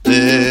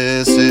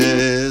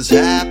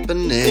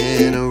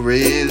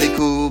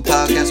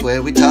podcast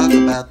where we talk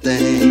about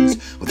things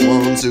with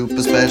one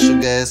super special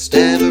guest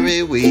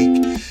every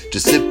week.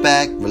 Just sit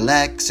back,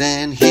 relax,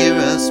 and hear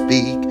us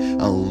speak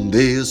on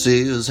This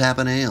Is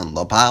Happening,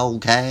 the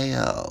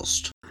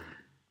podcast.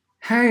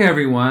 Hey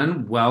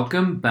everyone,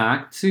 welcome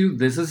back to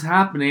This Is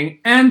Happening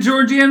and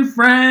Georgie and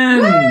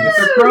Friends! It's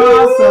a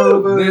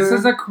crossover! This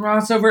is a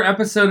crossover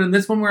episode, and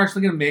this one we're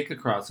actually going to make a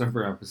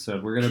crossover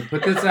episode. We're going to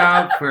put this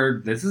out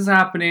for This Is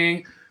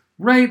Happening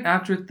right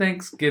after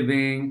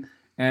Thanksgiving,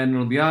 and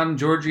it'll be on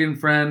Georgie and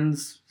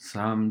Friends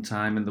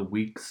sometime in the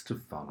weeks to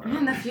follow.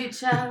 In the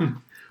future.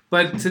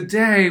 But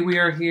today we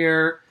are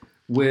here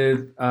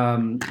with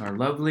our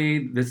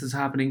lovely This Is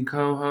Happening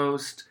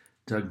co-host,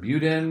 Doug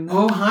Buden.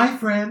 Oh, hi,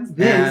 friends.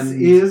 This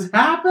is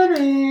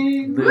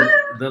happening.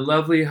 The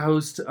lovely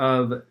host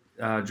of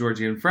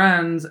Georgie and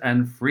Friends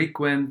and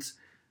frequent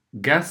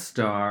guest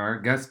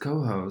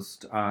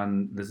co-host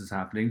on This Is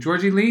Happening,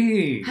 Georgie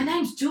Lee. Her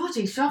name's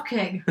Georgie.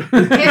 Shocking.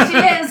 Here she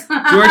is.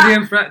 Georgie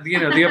and Friends,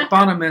 the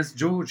eponymous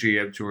Georgie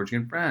of Georgie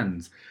and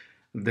Friends.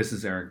 This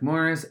is Eric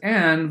Morris,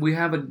 and we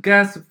have a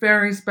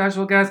very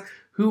special guest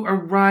who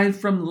arrived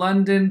from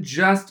London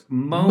just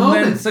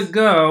moments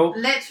ago.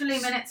 Literally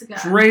minutes ago.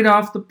 Straight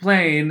off the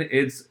plane.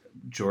 It's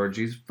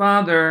Georgie's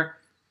father,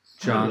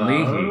 John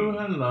Leahy.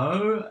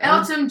 Hello.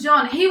 Elton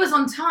John. He was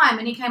on time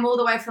and he came all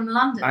the way from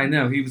London. I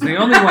know, he was the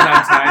only one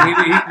on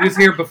time. He was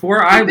here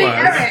before I Beat was.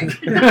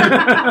 Eric.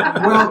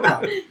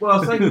 Welcome.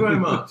 Well, thank you very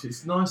much.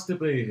 It's nice to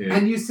be here.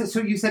 And you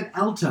said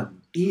Elton.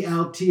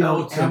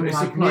 E-L-T-O-M, It's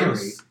like a Mary.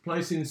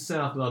 place in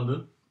South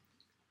London.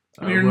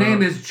 Your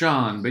name is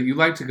John, but you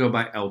like to go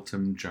by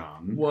Elton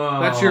John.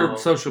 Well, That's your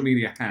social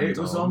media handle. It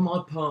was on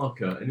my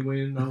Parker.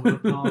 Anyone know what a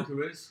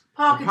Parker is?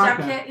 Parker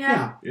jacket,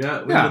 yeah.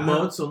 Yeah, with Yeah. the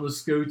mods on the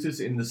scooters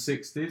in the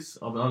 60s.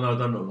 I know I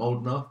don't look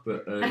old enough,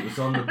 but it was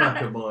on the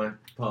back of my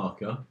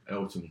Parker,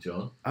 Elton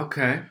John.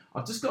 Okay.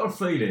 I've just got a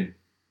feeling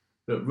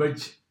that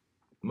Reg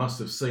must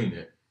have seen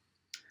it.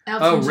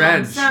 Elton John.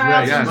 Reg. Sir Reg,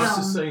 Elton yes. Must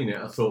have John. seen it.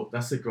 I thought,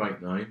 that's a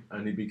great name.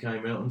 And he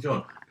became Elton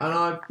John. And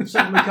I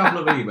sent him a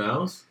couple of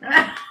emails.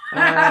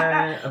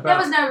 About There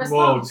was no response.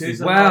 royalties,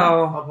 and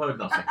Well, I've heard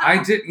nothing.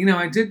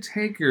 I did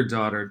take your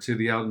daughter to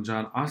the Elton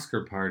John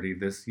Oscar party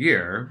this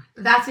year.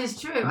 That is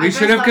true. We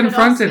should have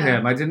confronted Oscar.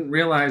 him. I didn't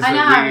realize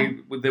I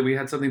that we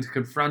had something to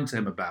confront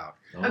him about.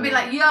 I'd be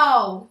like,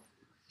 yo,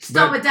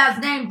 stop with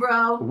Dad's name,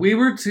 bro. We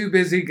were too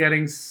busy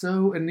getting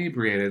so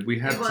inebriated, we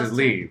had It was to too.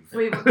 leave.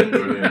 We were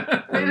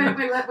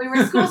Brilliant. we were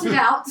escorted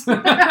out.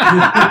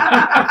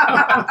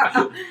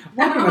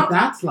 Wonder what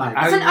that's like.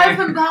 It's an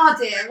open bar,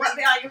 dear.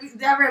 They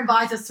never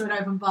invite us to an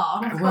open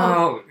bar. Of course.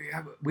 Well,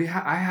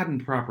 I hadn't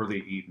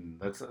properly eaten.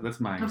 That's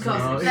my Of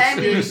course. Oh,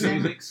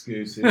 Very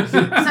excuses.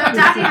 So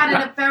Daddy had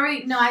a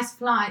very nice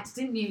flight,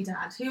 didn't you,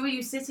 Dad? Who were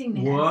you sitting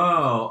near?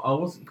 Wow, I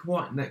wasn't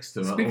quite next to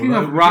her. Speaking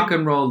although of rock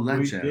and roll we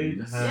legends. did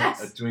have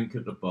Yes. a drink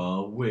at the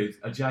bar with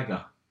a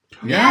Jagger.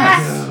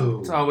 Yes.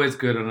 It's always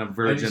good on a And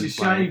virgin it's a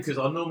shame flight. because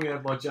I normally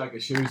have my Jagger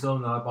shoes on,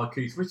 and I had my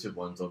Keith Richard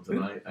ones on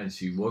today, and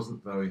she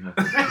wasn't very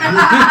happy.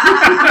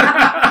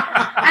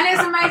 And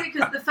it's amazing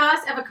because the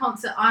first ever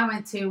concert I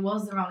went to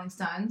was the Rolling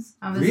Stones.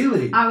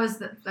 Really? I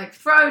was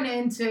thrown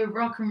into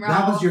rock and roll.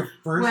 That was your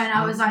first when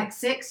I was concert?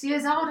 6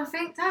 years old, I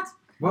think, Dad.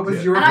 What was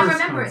Yeah. your And I first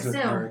remember it concert,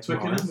 still. Eric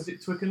Twickenham? Morris? Was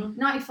it Twickenham?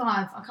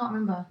 95, I can't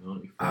remember.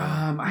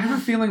 95. I have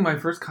a feeling my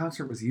first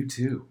concert was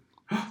U2.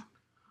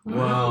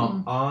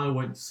 Well, I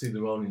went to see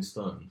the Rolling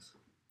Stones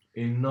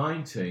in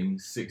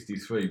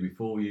 1963,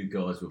 before you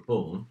guys were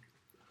born,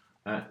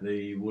 at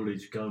the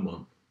Woolwich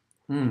Gaumont.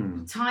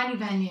 Tiny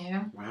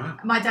venue. Wow.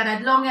 My dad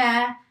had long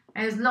hair,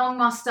 and his long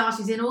moustache.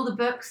 He's in all the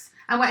books.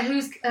 And wait,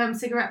 whose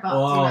cigarette butt do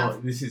you Oh,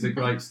 have? this is a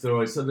great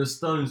story. So the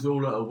Stones were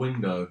all at a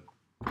window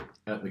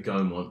at the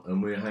Gaumont,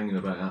 and we were hanging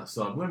about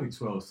outside. We're only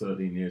 12,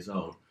 13 years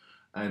old.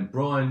 And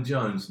Brian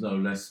Jones, no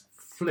less,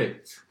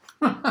 flipped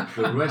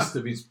the rest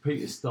of his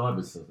Peter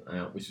Stuyvesant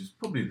out, which was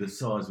probably the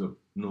size of a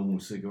normal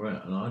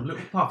cigarette. And I had a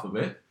little puff of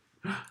it.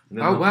 And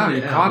then Oh, I wow, put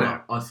you out, caught and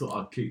it. I thought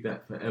I'd keep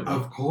that forever.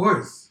 Of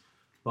course.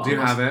 But Do you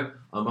have it?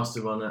 I must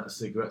have run out of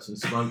cigarettes and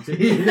smoked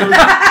it.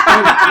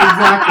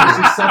 Exactly.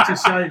 Which is such a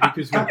shame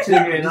because with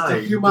DNA Just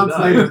a few months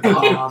today, later, I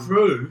can gone.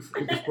 prove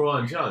it was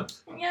Brian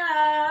Jones.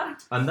 Yeah.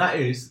 And that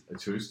is a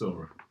true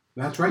story.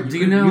 That's right. Do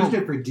You you know- used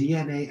it for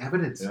DNA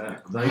evidence. Yeah,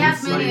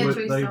 Yes, many a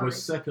true they story. were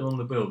second on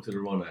the bill to the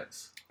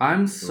Ronettes.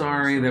 I'm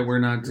sorry that we're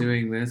not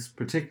doing this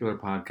particular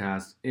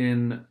podcast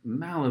in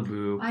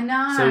Malibu. I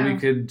know. So we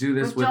could do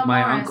this With with John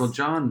my Morris. Uncle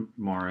John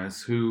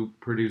Morris, who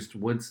produced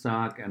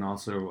Woodstock and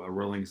also a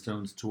Rolling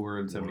Stones tour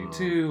in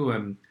 '72.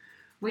 And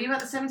Were you at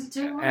the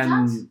 72 one, Dad?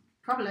 and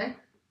Probably.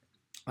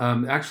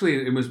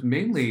 actually, it was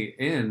mainly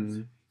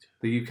in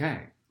the UK,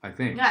 I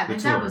think. Yeah, the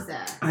then Dad tour. was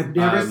there. I've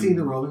never Um, seen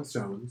the Rolling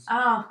Stones.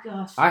 Oh,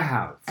 gosh. I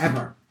have.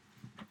 Ever.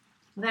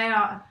 They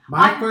are.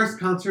 My first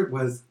concert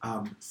was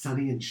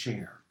Sonny and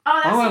Cher. Oh,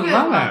 that's Oh, a I good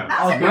love one. it.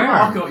 That's Oh, a good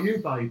yeah. one. I got you,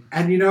 babe.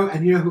 And you know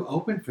who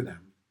opened for them?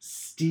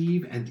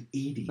 Steve and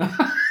Edie.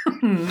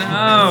 No, Swear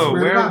to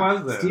where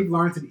God, was it? Steve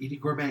Lawrence and Edie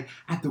Gourmet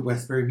at the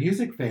Westbury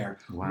Music Fair.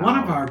 Wow. One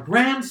of our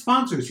grand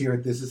sponsors here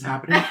at This Is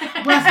Happening,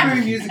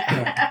 Westbury Music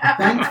Fair.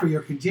 Thanks for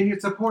your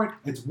continued support.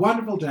 It's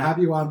wonderful to have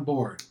you on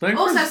board. Thanks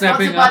Also for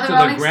stepping sponsored by up the to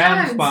Rolling the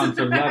grand Stones.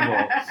 sponsor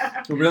level.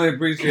 We really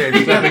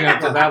appreciate stepping up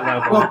to that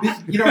level. Well,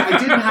 I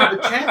didn't have a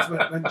chance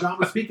when John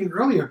was speaking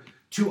earlier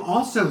to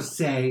also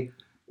say,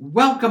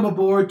 welcome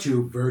aboard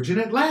to Virgin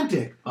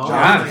Atlantic, Oh,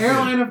 John's yes.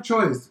 airline of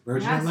choice.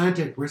 Virgin Yes.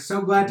 Atlantic. We're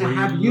so glad to We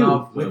have you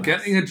love with them.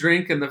 Getting a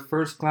drink in the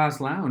first class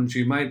lounge,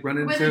 you might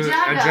run With into a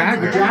Jagger. a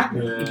Jagger.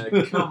 Jagger.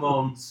 Yeah, come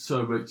on,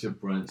 Sir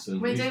Richard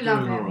Branson. We He's do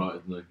love doing him. all right,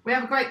 isn't he? We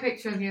have a great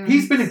picture of you.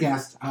 He's been a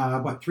guest,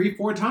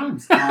 3-4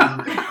 times. Did he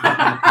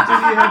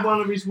have one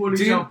of his woolly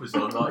Do you- jumpers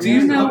on? Like, Do you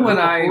Yeah, know of what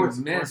I course,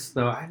 of miss, course.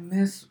 though? I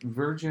miss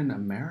Virgin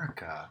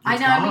America. I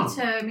It's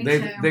know, gone. me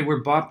too. They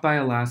were bought by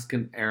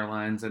Alaskan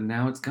Airlines, and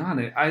now it's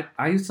gone.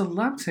 I used to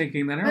love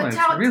taking that airline. It's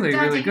tell really,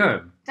 really Daddy-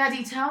 good.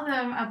 Daddy, tell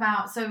them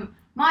about. So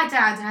my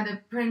dad had a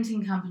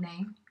printing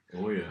company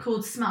Oh, yeah.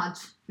 called Smudge,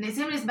 and it's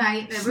him and his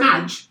mate. They're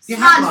Smudge. Really, You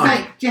have Smudge, to,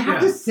 mate. do you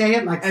have to say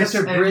it like such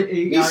a Brit?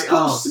 S-M-E-I-R, It's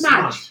called Smudge.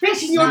 Smudge.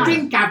 Fish in your Smudge.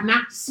 drink,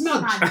 Governor.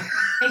 Smudge. Smudge.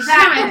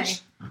 Exactly.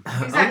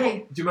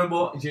 Exactly. Do you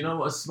remember do you know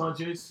what a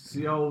smudge is? It's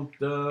the old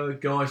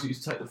guys who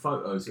used to take the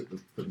photos at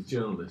for the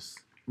journalists.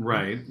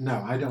 Right.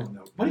 No, I don't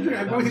know. What Yeah, are you,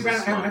 that what was are a you-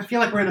 I Smudge. feel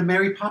like we're in a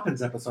Mary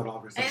Poppins episode all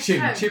of a sudden. It's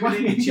Chim, true.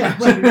 chimney, Yeah,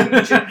 chim, chim,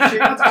 chim, chim.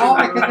 That's all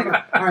I can think of.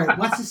 All right,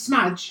 what's a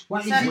smudge?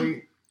 What is So-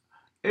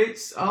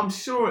 it? I'm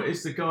sure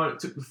it's the guy that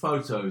took the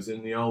photos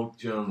in the old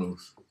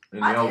journals, in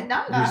the I old didn't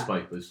know that.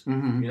 newspapers.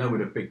 Mm-hmm. You know,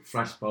 with the big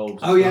flash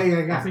bulbs. Oh, and yeah, stuff.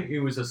 yeah, yeah. I think he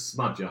was a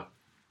smudger.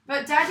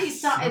 But Daddy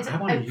started I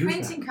wanna a use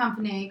printing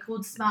company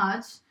called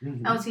Smudge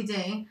Mhm.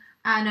 Ltd.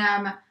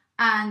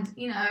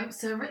 And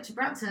Sir Richard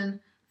Branson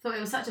thought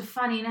it was such a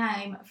funny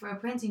name for a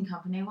printing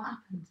company. What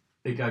happened?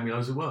 He gave me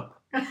loads of work.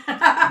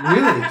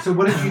 Really? So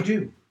what did you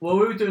do? Well,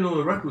 we were doing all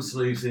the record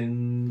sleeves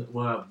in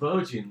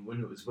Virgin, when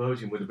it was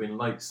Virgin, would have been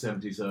late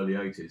 70s, early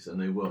 80s, and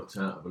they worked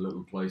out of a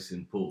little place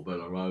in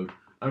Portobello Road.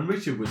 And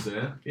Richard was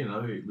there, you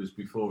know, it was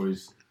before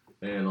his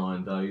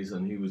airline days,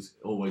 and he was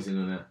always in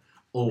and out,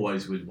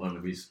 always with one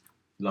of his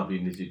lovely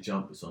knitted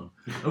jumpers on.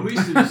 And we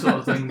used to do the sort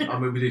of thing, I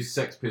mean, we did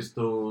Sex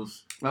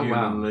Pistols, Oh,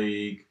 Human wow.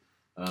 League.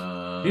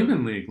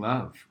 Human League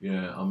love.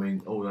 Yeah, I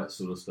mean, all that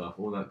sort of stuff,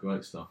 all that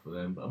great stuff for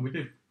them. And we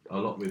did a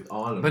lot with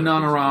Ireland.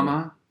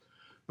 Bananarama.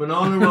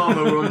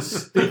 Bananarama were on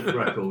Stiff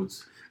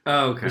Records,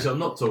 Oh, okay. which I'm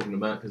not talking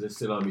about because they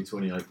still owe me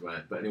 28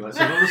 grand. But anyway, it's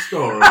another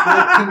story.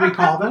 Can we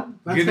call them?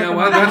 Let's You get know them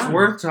what? on the That's line.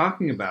 worth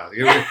talking about.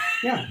 Yeah.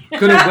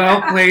 Could a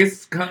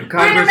well-placed We're in America,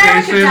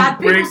 conversation Dad.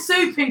 People bring...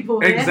 sue people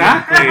here.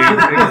 Exactly.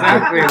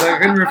 Like, I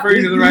can refer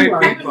you to the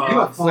right people. You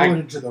have It's like, fallen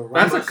into the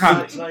that's right a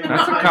con- site.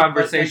 that's a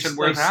conversation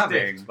worth stiffed,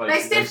 having. basically. They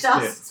stiffed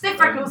us. stiffed. Stiff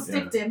Records Yeah.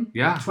 stiffed him.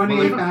 Yeah.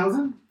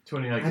 28,000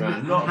 28 And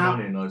grand. A lot of how-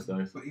 money in those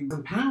days.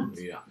 in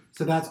pounds. Yeah.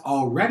 So that's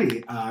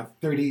already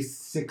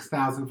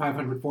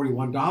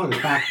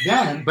 $36,541 back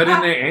then. But in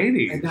the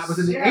 80s. And that was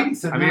in the Yeah.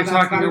 80s. So I mean, now you're that's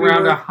talking gotta be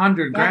around worth-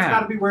 100 That's got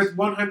to grand. be worth I would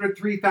buy some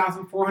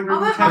 $103,410.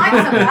 of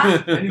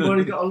that.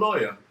 Anybody got a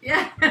lawyer?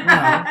 Yeah.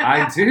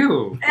 I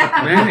do. We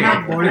have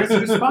Many. lawyers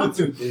who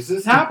sponsor This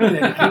Is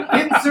Happening.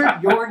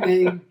 Insert your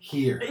name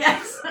here.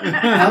 Yes.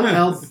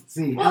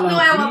 LLC. What lawyer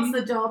LLP? wants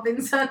the job?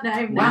 Insert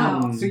name Wow.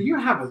 now. So you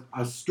have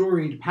a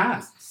storied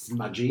past,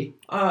 Smudgy.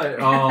 We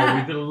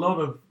did a lot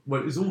of.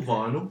 Well, it was all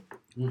vinyl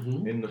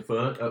Mm-hmm. in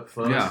the at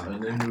first, Yeah.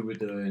 and then we were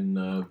doing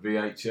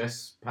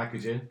VHS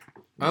packaging.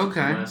 Which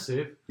Okay. was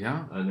massive,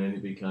 Yeah. and then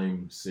it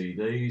became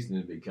CDs, and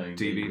then it became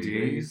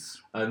DVDs.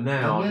 and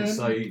now I And can then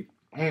say,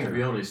 to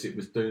be Air. honest, it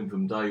was doomed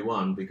from day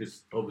one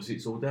because obviously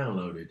it's all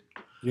downloaded.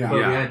 Yeah. But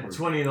Yeah. we had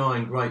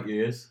 29 great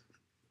years.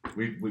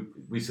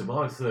 We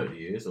survived 30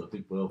 years, or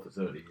did well for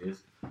 30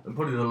 years. And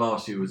probably the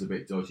last year was a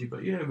bit dodgy,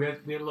 but yeah, we had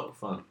a lot of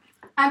fun.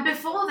 And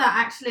before that,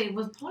 actually,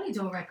 was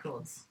Polydor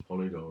Records.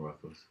 Polydor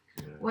Records.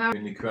 Yeah. Well-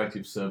 In the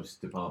creative services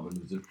department,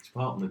 there was a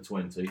department of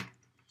 20,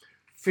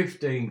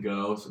 15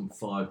 girls and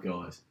 5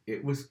 guys.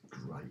 It was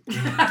great.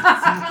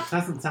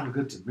 Doesn't sound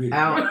good to me.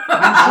 Out.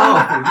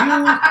 I'm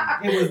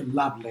sure for you, it was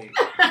lovely.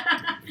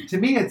 To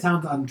me, it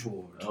sounds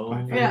untoward. Oh,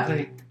 quite yeah.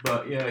 frankly.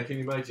 But yeah, can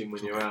you imagine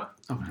when you're out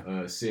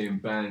Okay. seeing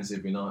bands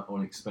every night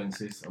on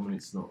expenses? I mean,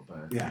 it's not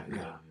bad. Yeah.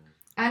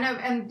 I know,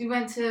 and you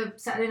went to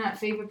Saturday Night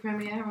Fever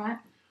premiere, right?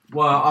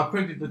 Well, I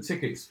printed the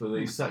tickets for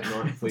the Saturday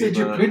Night Fever Did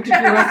you print it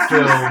for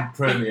extras? film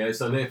premiere,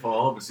 so therefore,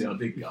 obviously, I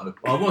did go.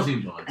 I was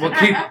invited.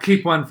 Well,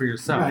 keep one for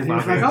yourself. Right, he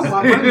was like, obviously. oh,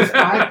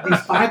 what are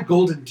these five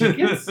golden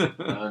tickets?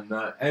 And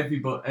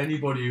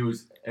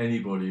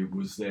anybody who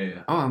was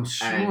there. Oh, I'm And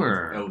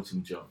sure.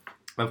 Elton John.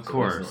 Of So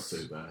course.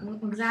 that's not too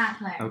bad.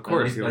 Exactly. Of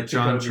course. they You have took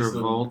John over this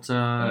little,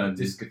 Travolta.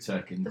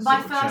 discotheque in My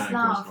sort of First Charing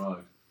Love. Cross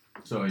Road.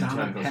 Sorry, in Donna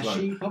Charing Cross Road.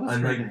 Pesci? What was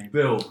And her they name?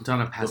 built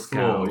Donna the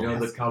Pascal. floor, you know,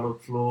 the Yes.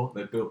 coloured floor?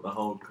 They built the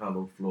whole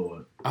coloured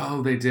floor.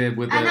 Oh, they did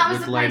with And that was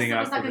with the place lighting that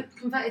was up. like a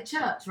converted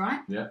church,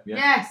 right? Yeah, yeah.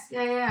 Yes,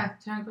 yeah.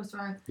 Charing Cross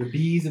Road. The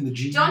B's and the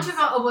G's. John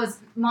Travolta was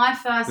my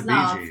first the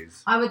love. Bee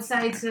Gees. I would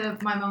say to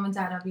my mum and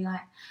dad, I'd be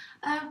like,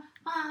 Mum,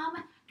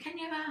 can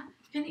you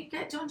can you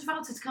get John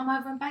Travolta to come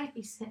over and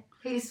babysit,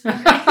 please? They're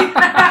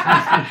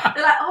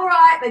like, all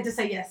right. They just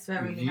say yes,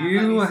 very.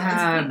 You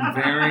had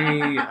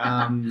very,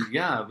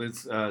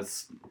 it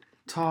was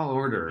tall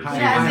orders.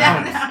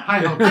 High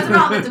hopes. That's a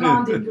rather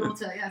demanding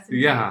daughter, yes.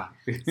 Indeed. Yeah.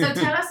 So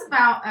tell us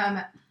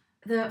about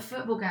the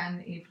football game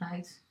that you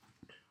played.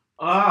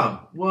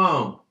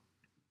 Well,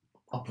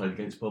 I played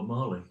against Bob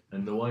Marley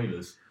and the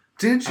Wailers.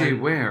 Did you?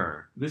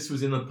 Where? This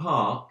was in a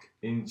park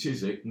in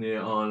Chiswick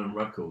near Island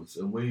Records,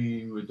 and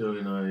we were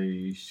doing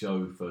a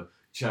show for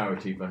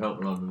charity for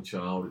Help London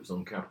Child. It was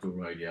on Capital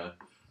Radio,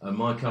 and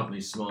my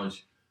company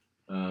Smudge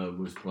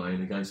was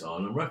playing against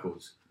Island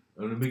Records.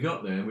 And when we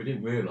got there, and we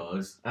didn't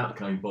realise, out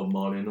came Bob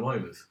Marley and the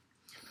Wailers.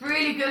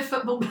 Really good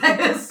football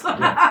players.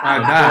 I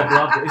Bob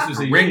loved it. This was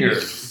a Ringers. year.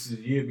 This is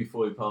a year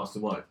before he passed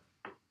away.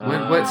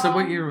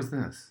 What year was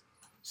this?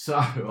 So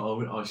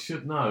I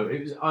should know.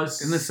 It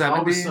was In the I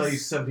would 70s? say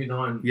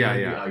 79, Yeah,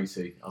 maybe yeah.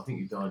 80. I think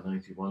he died in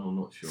 81. I'm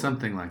not sure.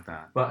 Something like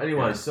that. But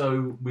anyway, Yeah.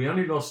 so we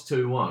only lost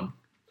 2-1.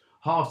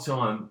 Half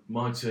time,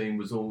 my team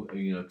was all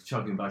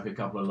chugging back a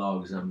couple of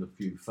lagers and a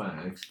few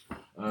fags.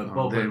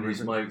 Bob they and were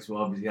his mates were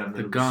obviously having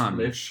The a gun.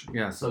 spliff.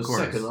 Yes, So of course.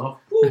 second half,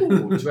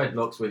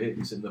 dreadlocks were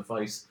hitting us in the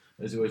face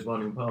as he was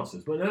running past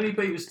us. But they only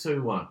beat us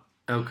 2-1.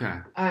 Okay.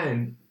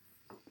 And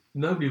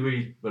nobody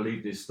really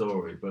believed this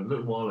story, but a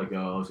little while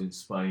ago I was in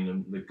Spain,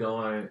 and the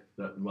guy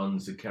that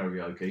runs the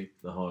karaoke,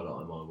 the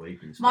highlight of my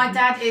week in Spain. My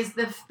dad is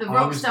the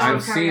rock star of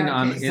I've seen karaoke.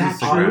 on Is that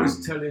Instagram. I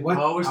was telling, What?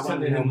 I was I wanna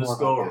telling know him the more about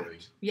story,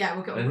 Yeah,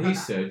 we'll go. and we'll he go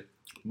back. said,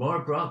 my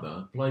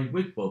brother played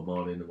with Bob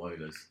Marley and the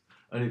Wailers,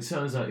 and it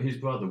turns out his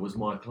brother was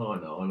my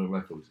client at Island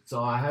Records.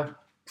 So I have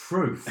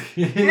proof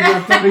You're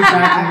probably it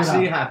backing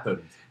actually it up.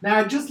 happened. Now,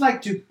 I'd just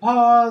like to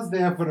pause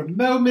there for a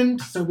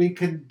moment so we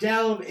can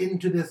delve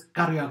into this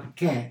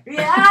karaoke.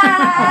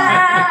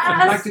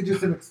 I'd like Yes. to do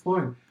some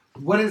exploring.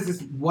 What is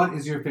this? What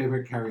is your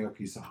favorite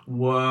karaoke song?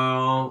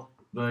 Well,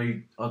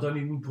 I don't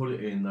even put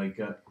it in. They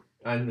go,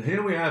 and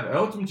here we have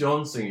Elton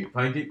John singing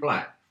 "Paint It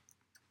Black."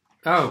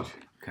 Oh.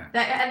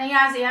 And he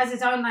has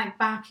his own like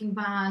backing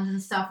band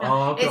and stuff.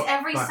 Oh, I've It's got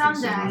every backing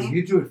Sunday. singers.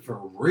 You do it for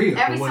real.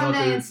 Every when I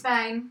Sunday do- in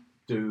Spain.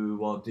 Do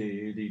what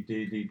diddy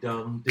diddy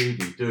dum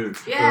diddy do.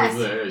 Yes. Oh,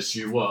 there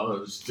she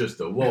was, just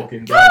a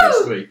walking down the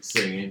Woo! street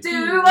singing.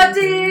 Do a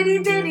diddy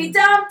diddy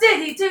dum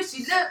diddy do.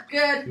 She looked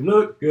good. She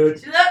looked good.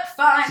 She looked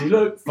fine. She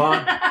looked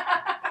fun.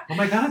 Oh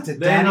my God, it's a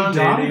Then I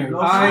Danny nearly Dyer.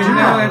 lost I my know,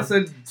 mind. it's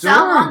adorable.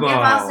 Someone give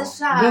us a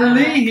The shout.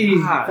 Leahy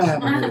Gosh.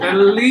 family. The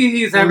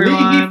Leahys, The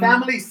everyone. Leahy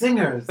family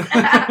singers.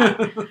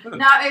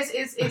 No,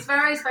 it's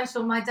very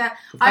special. My dad.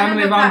 I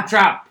Family remember Von back-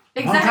 Trapp.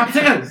 On top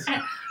singers.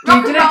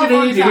 Rock and roll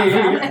Von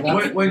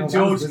Trapp. When That was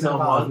George Wizard of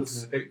came Oz, once,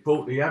 wasn't it? it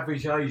brought the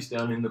average age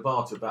down in the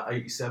bar to about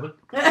 87.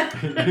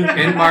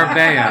 In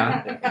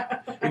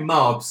Marbella. In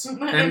Marbs.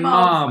 In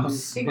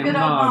Mobs. In In good old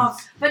Mobs.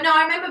 Mobs. But no,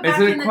 I remember Is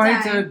back in it the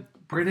quite day. a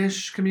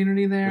British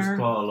community There's there?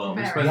 quite a lot.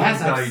 We Very. spent Yes,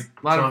 the day that's-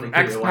 a lot trying of to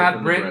get away expat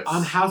from the Brits.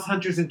 On House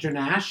Hunters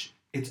International,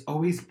 it's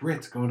always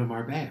Brits going to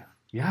Marbella.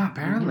 Yeah,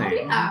 apparently. Oh,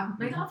 yeah,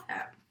 we love it.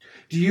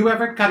 Do you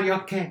ever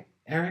karaoke,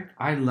 Eric?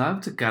 I love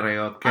to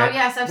karaoke. Oh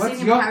yes, I've What's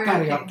seen your him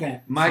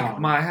karaoke.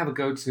 karaoke? I have a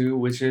go-to,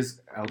 which is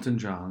Elton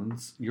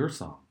John's "Your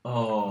Song."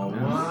 Oh,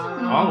 Yeah.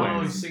 wow.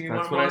 Always. He's singing That's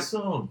one of what my I-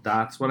 songs.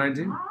 That's what I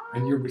do.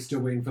 And you're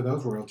still waiting for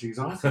those royalties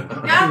also.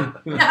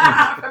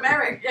 Yeah, from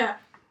Eric. Yeah.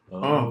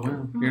 Oh,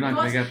 well, you're not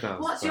gonna get those.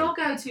 What's but- your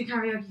go-to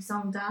karaoke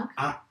song, Doug?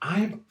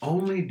 I've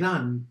only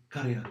done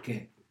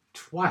karaoke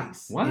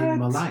twice What? in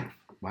my life.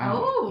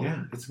 Wow. Oh.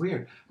 Yeah, it's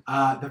weird.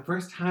 The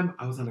first time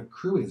I was on a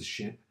cruise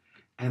ship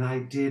and I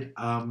did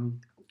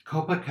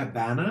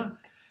Copacabana,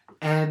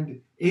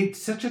 and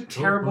it's such a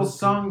terrible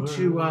song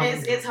to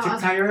It's to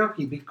hard.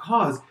 karaoke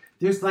because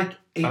there's like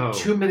a Oh.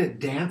 2-minute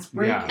dance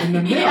break Yeah. in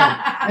the middle.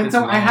 Yeah. And It's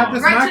so I have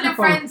this long. Rachel and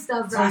microphone. Friends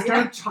does So I that.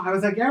 Yeah. started. I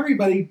was like,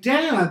 everybody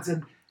dance,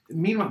 and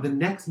meanwhile, the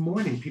next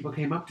morning, people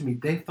came up to me.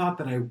 They thought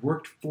that I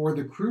worked for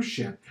the cruise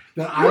ship.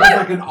 That I was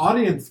like an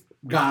audience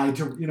guy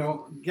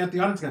to, get the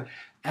audience guy.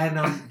 And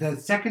the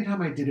second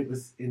time I did it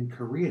was in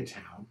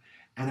Koreatown,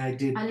 and I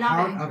did I love it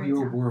Part in of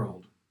Your Koreatown.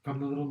 World from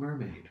The Little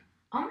Mermaid.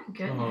 Oh my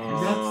goodness.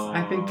 And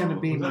that's, I think, gonna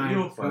be Was that my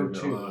your favourite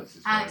go-to. or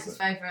Alex's Alex's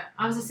favourite? favourite.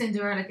 I was a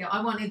Cinderella girl.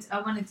 I wanted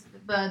the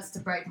birds to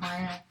break my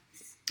hair.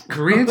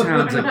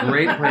 Koreatown's a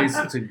great place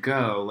to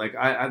go. Like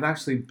I've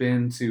actually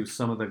been to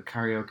some of the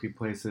karaoke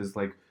places,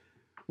 like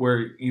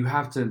where you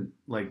have to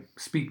like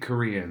speak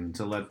Korean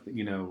to let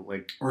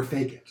like. Or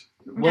fake it.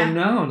 Well, Yeah.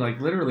 no, like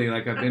literally,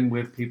 like I've been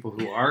with people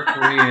who are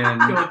Korean,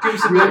 Go on, give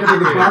us a We bit had to do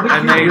the of barbecue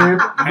And they-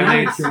 rib and they-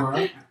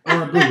 manicure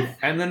or a booth.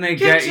 and then they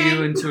get Kimchi.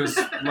 you into like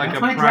That's a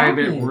my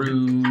private job.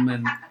 room,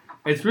 and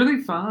It's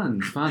really fun.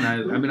 I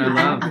mean, I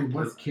love.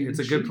 Was It's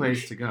a good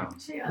place to go.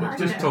 Kimchi, I Well, like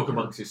just it. talk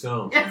amongst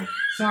yourselves. Yeah.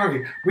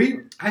 Sorry,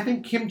 I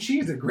think kimchi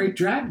is a great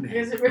drag name.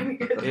 Is it really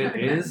good? It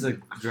is a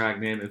drag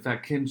name. In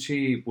fact,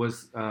 Kimchi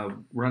was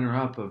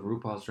runner-up of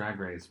RuPaul's Drag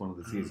Race one of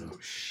the seasons. Oh,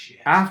 shit.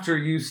 After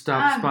you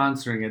stopped Ah.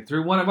 sponsoring it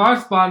through one of our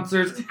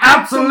sponsors,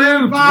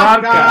 Absolute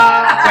Vodka.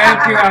 Vodka.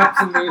 Thank you,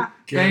 Absolute.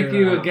 Thank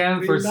you Yeah. again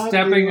We for love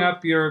stepping you.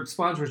 up your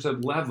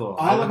sponsorship level.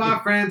 All of our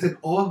friends in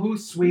Aarhus,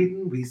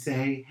 Sweden, we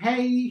say,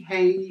 hey,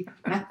 hey.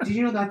 Did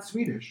you know that's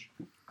Swedish?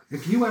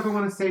 If you ever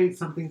want to say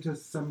something to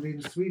somebody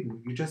in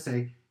Sweden, you just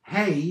say,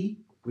 hey,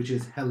 which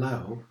is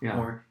hello, Yeah.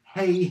 or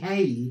hey,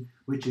 hey,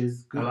 which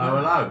is good.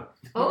 Hello.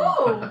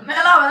 Oh,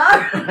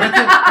 hello.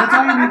 That's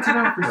all you need to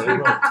know for Very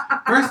Sweden.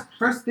 well.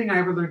 First thing I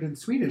ever learned in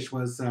Swedish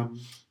was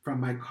from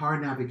my car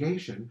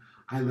navigation.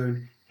 I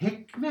learned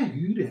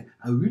Häckvähude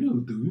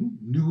Aunodun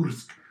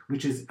Norsk,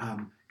 which is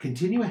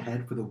continue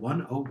ahead for the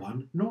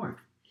 101 North.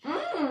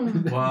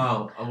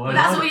 Wow. Well,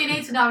 that's all you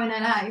need to know in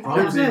LA.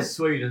 I was in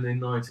Sweden in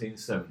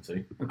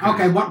 1970.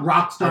 Okay, what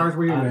rock stars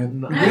were you with?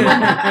 And,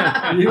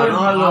 You and and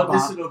I love Papa.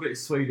 this little bit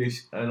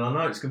Swedish, and I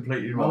know it's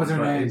completely What wrong, was her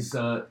but name?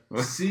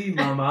 it's "See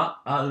Mama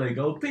a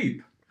Lego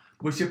Peep,"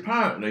 which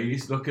apparently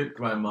is look at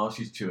Grandma,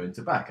 she's chewing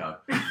tobacco.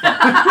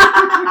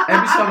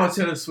 Every time I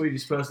tell a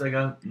Swedish person, they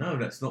go, "No,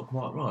 that's not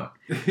quite right."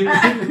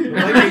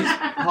 Maybe it's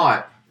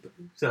pipe.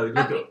 So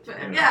look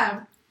at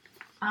Yeah.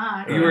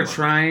 Ah, You were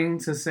trying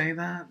to say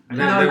that? You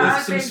No, know, no, there I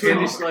was some think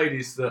Swedish so.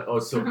 ladies that,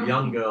 or sort of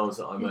young girls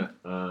that I met.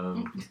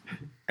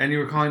 And you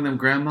were calling them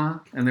grandma,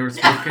 and they were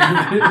speaking.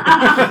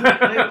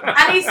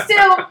 And he's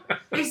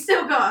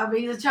still got him.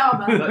 He's a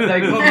charmer.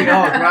 They probably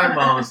are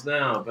grandmas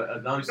now, but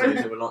at those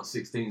days they were like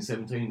 16,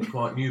 17,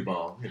 quite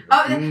nubile. You know.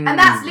 Oh, and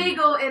that's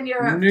legal in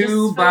Europe.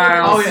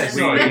 Nubile. Oh, yeah,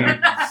 sorry.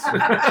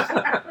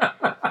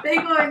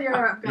 Legal in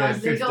Europe, Yeah,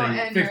 guys. Legal in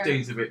Europe.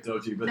 15's a bit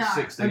dodgy, but No.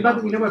 16. And by the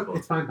way, you know onwards what? is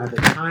It's fine. By the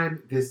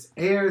time this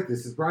airs,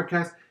 this is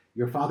broadcast,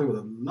 your father will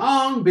have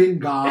long been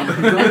gone. He's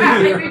He'll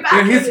only be back Yeah,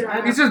 in he's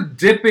Europe. just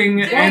dipping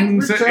in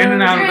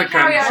and out of the Doing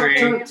karaoke. country.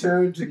 to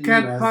return to You the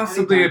can't US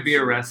possibly anytime be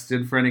soon.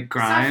 arrested for any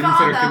crimes that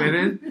Father. are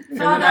committed in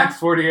the Father. next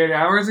 48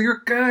 hours.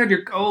 You're good.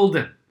 You're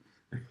golden.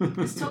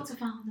 Let's talk to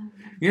father.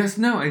 Yes,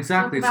 no,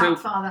 exactly. Talk So,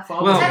 about father.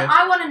 Father. Well- So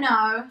I want to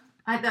know.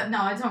 I don't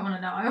want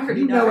to know. I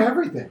already You know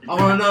everything. I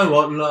want to know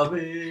what love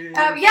is.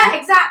 Yeah,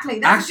 exactly.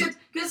 That's Actually-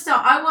 a good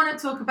start. I want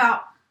to talk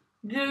about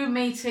you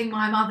meeting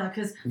my mother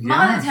because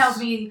mother Yes. tells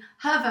me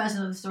her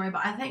version of the story,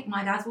 but I think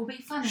my dad's will be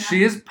funny.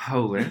 she is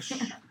Polish,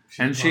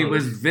 and she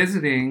was Polish.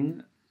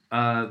 visiting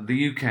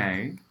the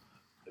UK.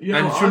 You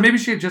And know, so maybe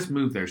she had just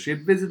moved there. She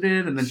had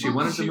visited, and then she Well,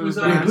 wanted to she move was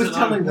back. who's over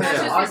telling there. this?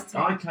 No, she was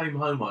visiting. I came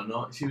home one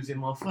night. She was in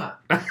my flat.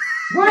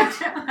 What?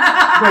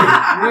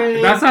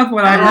 Wait. That's not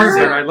what I And heard.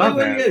 said, I love "Who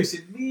are that. you?" She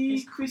said,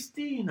 "Me,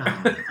 Christina,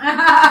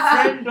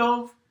 friend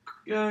of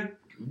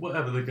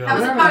whatever the girl." That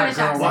was a Whatever that Polish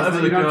girl accent. Whatever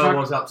so the you don't girl talk-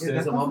 was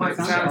upstairs, Yeah, and my that mate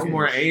sounds Sounds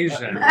more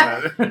Asian.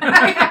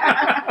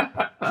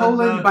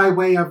 Poland by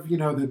way of,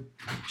 the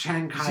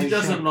Chiang Kai-shek She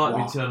doesn't like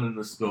me walk. telling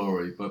the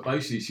story, but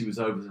basically she was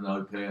over as an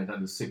au pair and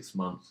had a 6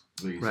 month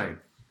visa. Right.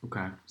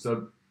 Okay.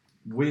 So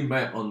we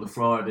met on the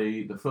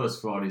Friday, the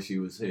first Friday she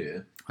was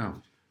here. Oh.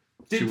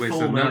 Did She wasted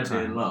fall no madly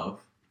time. in love,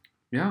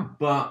 Yeah.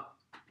 but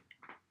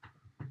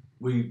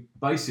we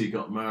basically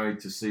got married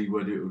to see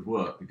whether it would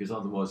work, because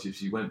otherwise if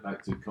she went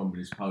back to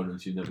communist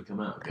Poland she'd never come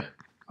out again.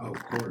 Oh,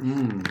 of course.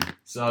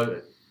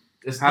 So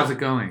it's How's not, it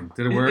going?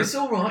 Did it work? It's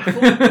all right.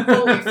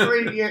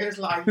 43 years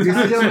later.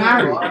 You're still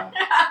married.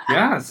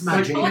 Yes.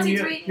 My Jane. Can you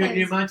 43 can you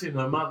years. imagine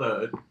a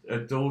mother, a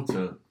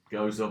daughter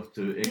goes off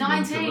to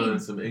England 19. to learn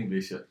some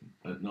English at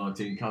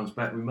 19, comes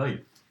back with me.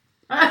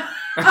 Yeah.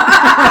 Comes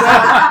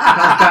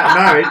back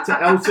married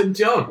to Elton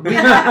John. We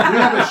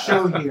have a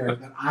show here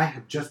that I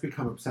have just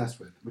become obsessed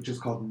with, which is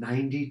called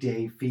 90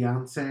 Day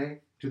Fiancé.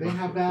 Do they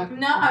have that?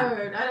 No, I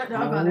don't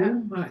know about it.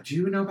 Oh my! Do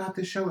you know about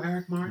this show,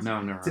 Eric Mars?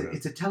 No, never It's a, heard of it.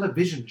 it's a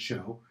television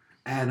show,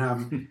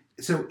 and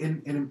so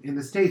in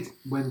the States,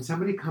 when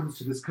somebody comes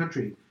to this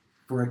country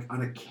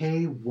on a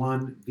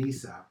K-1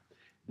 visa,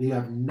 they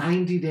have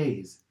 90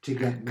 days to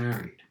get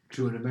married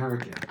to an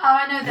American. Oh,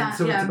 I know And that.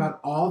 so yeah. it's about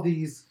all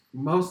these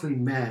mostly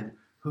men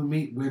who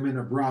meet women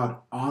abroad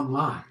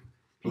online,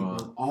 people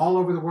Wow. all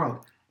over the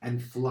world,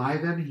 and fly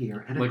them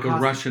here. And Like it a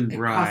costs, Russian it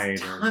bride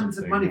costs or tons of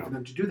something, money yeah. for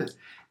them to do this.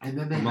 And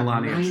then they have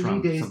Melania 90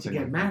 Trump, days to something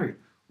get like that. married.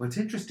 What's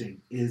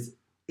interesting is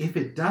if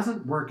it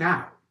doesn't work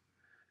out,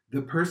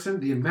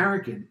 the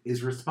American,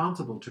 is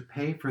responsible to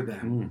pay for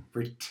them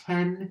for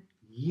 10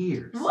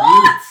 years.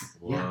 What?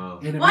 Wow.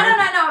 In Why don't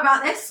America. I know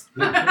about this?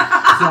 Yeah.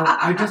 So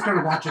I just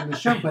started watching the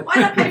show, but Why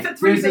not pay for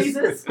 3 there's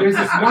visas? There's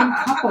this one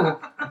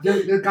couple,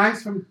 the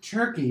guy's from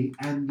Turkey,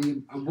 and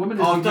the woman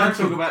is Oh, don't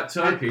American. talk about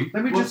Turkey.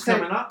 Let me What's just say-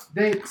 coming up?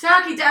 They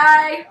Turkey Day.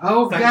 yeah,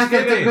 that's a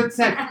Thanksgiving. good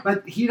set.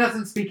 But he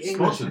doesn't speak English,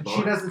 Sponsored and by-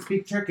 she doesn't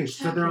speak Turkish,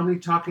 so they're only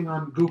talking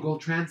on Google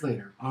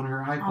Translator on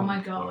her iPhone. Oh my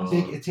god.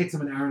 It takes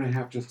them an hour and a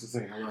half just to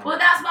say hello. Well,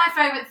 that's my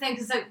favourite thing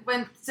because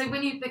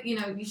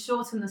when you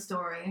shorten the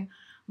story,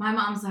 My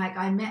mum's like,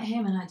 I met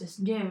him and I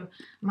just knew.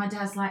 My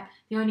dad's like,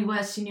 the only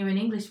words she knew in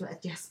English were,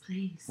 yes,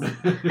 please. It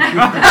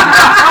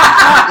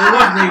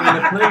wasn't even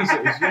a please,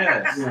 it was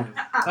yes.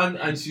 Yeah.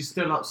 And she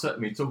still upset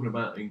me talking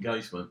about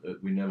engagement,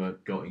 that we never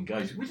got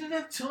engaged. We didn't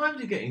have time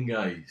to get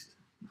engaged.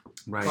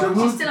 Right. So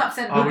She's still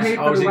upset I about paid it.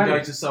 for was the wedding?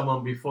 engaged to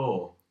someone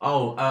before.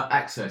 Oh,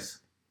 Access.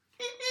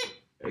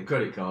 A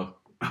credit card.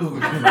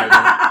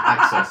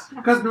 Access.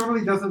 Because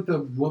normally doesn't the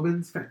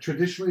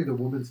traditionally the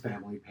woman's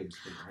family pays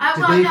for it. Oh,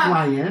 Did well, they no.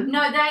 fly in?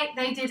 No,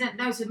 they didn't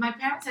know. So my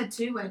parents had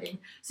 2 weddings.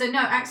 So no,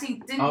 actually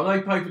didn't. Oh,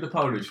 they paid for the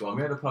Polish one.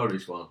 We had a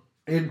Polish one.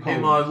 In Poland.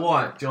 In my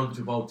white John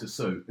Travolta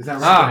suit. Is that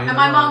Ah. right? And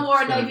my mum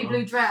wore a navy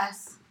blue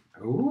dress.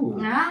 Ooh.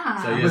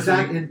 Ah. So yes, Was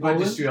that we- in Poland?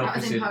 registry That was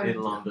office in in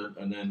Poland. London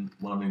and then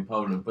one in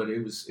Poland. But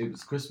it was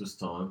Christmas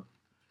time.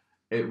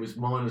 It was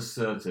minus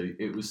 30.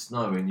 It was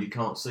snowing. You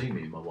can't see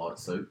me in my white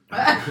suit. Oh,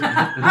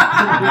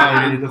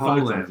 In in the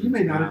photo. Poland. You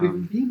may not have Yeah.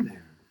 even been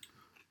there.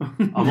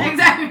 I'm like,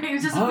 Exactly. It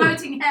was just a Oh.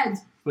 floating head.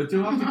 but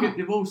do I have to get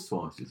divorced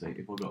twice, you think,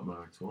 if I got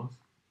married twice?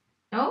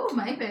 Oh,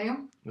 maybe.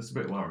 That's a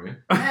bit worrying.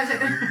 You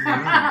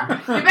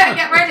better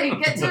get ready.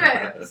 Get to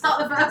it.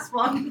 Start the first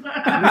one.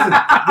 Listen,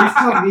 we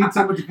still need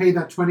someone to pay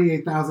that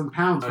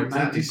 £28,000 from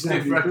Exactly.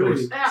 Stiff 1973.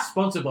 Records. Yeah.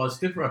 Sponsored by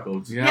Stiff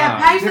Records. Yeah. Yeah,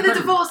 pay for the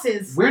Different-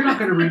 divorces. We're not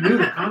going to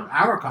renew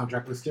our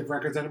contract with Stiff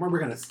Records anymore. We're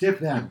going to stiff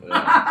them.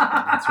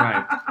 Yeah. That's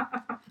right.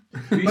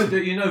 We used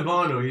to do,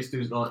 vinyl used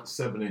to do like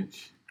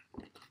 7-inch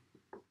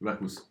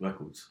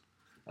records.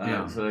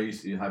 Yeah. So they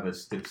used to have a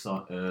stiff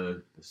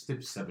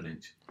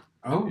 7-inch.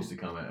 Oh, Used to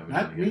come out every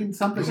that now and again. means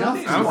something Okay. else.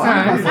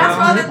 Okay.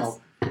 That's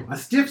Well, a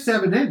stiff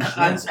 7-inch.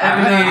 And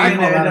I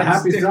call that a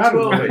happy stiff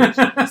Saturday. 12-inch.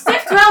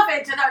 Stiff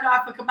 12-inch. I don't know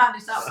if I can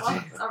manage that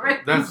one. Sorry.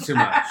 That's too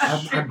much.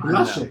 I'm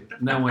blushing.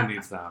 No one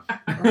needs that.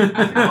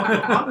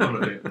 I'm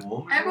not a bit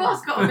warm.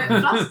 Everyone's got a bit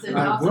flustered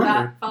I after wonder.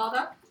 that,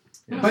 Father.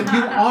 But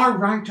you are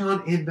right,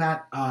 John, in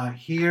that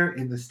here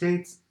in the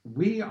States,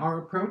 we are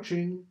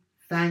approaching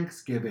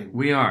Thanksgiving.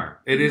 We are.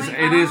 It is. We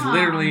It is are.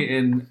 literally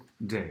in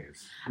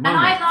days. And I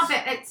Moments. love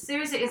it. It's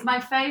seriously, it's my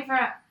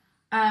favourite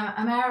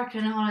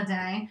American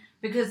holiday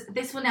because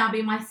this will now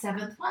be my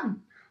 7th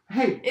one.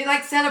 Hey, It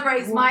like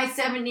celebrates Well- my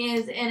 7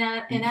 years in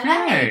LA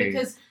Okay.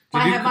 because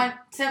Did I you- have my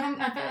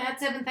 7. I've had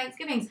 7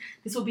 Thanksgivings.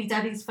 This will be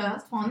Daddy's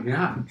first one.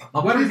 yeah. I'm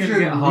What probably is going your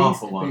to get half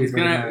least of one. He's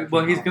favorite gonna. American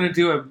Well, he's holiday? gonna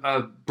do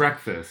a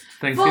breakfast.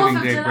 Thanksgiving 4th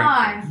of Day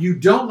July. breakfast. You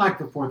don't like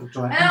the 4th of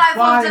July. I don't like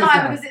Why 4th of is July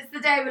that? because it's the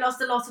day we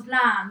lost a lot of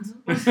land.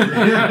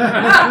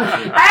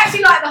 I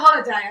actually like the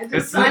holiday.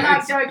 I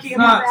like joking it's about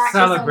not the actual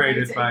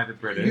celebrated celebrating. by the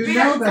British. You We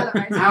know don't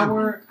that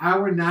celebrate.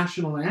 our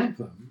national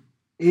anthem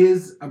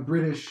is a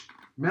British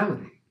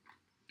melody.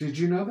 Did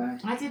you know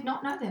that? I did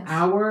not know this.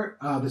 Our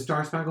the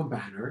Star Spangled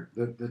Banner,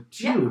 the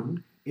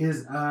tune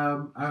is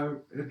a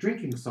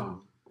drinking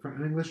song,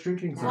 an English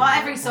drinking song. Well,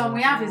 every song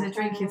we have is a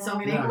drinking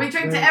song in Yeah, England. We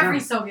drink there to you every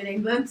go. song in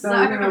England. So So,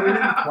 we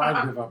didn't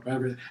quite give up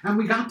everything, and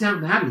we got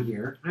Downton Abbey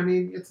here. I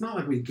mean, it's not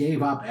like we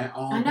gave up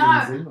all. I things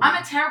know. England.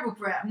 I'm a terrible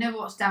Brit. I've never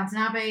watched Downton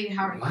Abbey,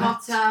 Harry What?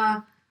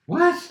 Potter,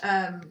 What?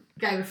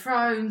 Game of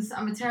Thrones.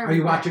 I'm a terrible Are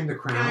you Brit. watching The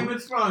Game Crown?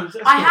 of Thrones.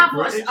 that's I not have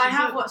British, watched. I is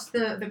have it? watched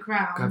the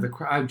Crown. God,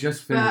 I've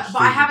just finished.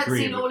 But I season haven't 3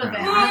 seen of all The of it.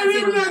 Crown. I haven't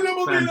seen all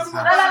of it.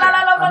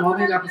 Fantastic. I'm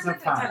only in episode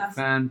 5.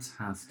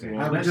 Fantastic.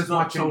 Well, I'm let's just not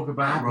watching talk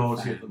about Apple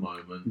royalty Fan. at the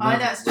moment. Oh,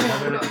 that's We're true.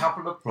 having a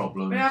couple of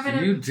problems. We're having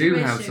a You do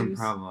few have some issues.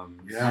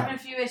 problems. Yeah. Having a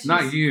few issues.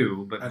 Not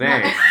you, but I they.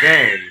 know.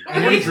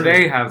 They.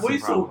 They have some We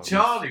thought problems.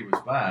 Charlie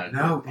was bad.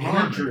 No, Blimey,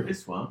 Andrew.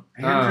 This one.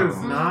 Andrew's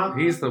Oh. not.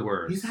 He's the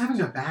worst. He's having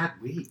a bad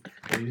week.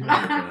 He's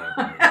not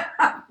bad.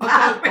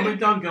 I mean,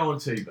 don't go on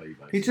TV,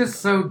 basically. He's just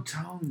so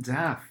tone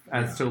deaf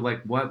as Yeah. to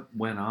like what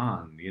went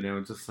on. You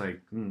know, just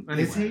like.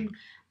 Anyway. Is he?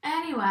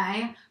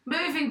 Anyway,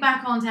 moving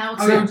back on to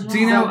Elton So John. do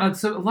you know?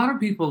 So a lot of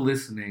people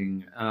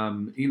listening,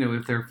 you know,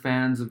 if they're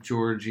fans of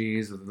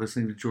Georgie's, or they're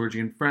listening to Georgie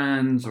and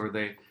Friends, or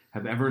they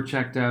have ever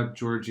checked out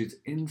Georgie's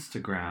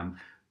Instagram,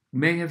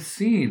 may have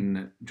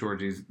seen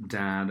Georgie's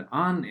dad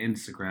on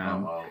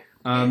Instagram. Uh-oh.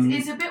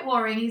 It's a bit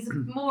worrying. He's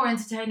more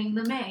entertaining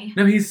than me.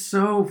 No, he's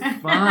so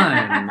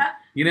fun.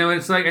 You know,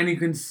 it's like, and you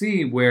can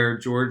see where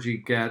Georgie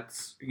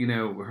gets, you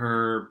know,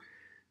 her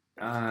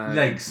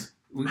Legs.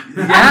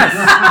 Yes,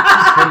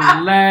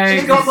 her legs.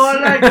 She's got my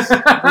legs.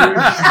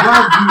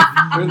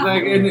 It's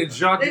like in This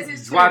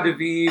is joie true. de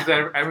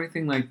vivre,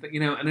 everything like that, you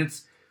know, and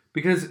it's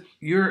because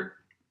you're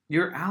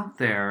out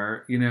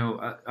there, you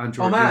know, on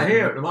Georgie's, I'm out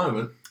here at the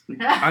moment.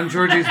 on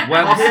Georgie's I'll be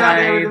out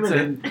there in a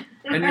website,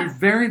 and you're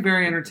very,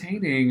 very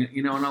entertaining,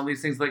 you know, and all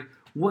these things. Like,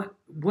 what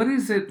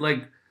is it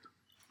like?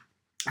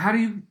 How do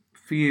you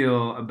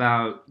feel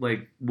about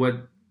like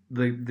what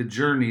the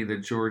journey that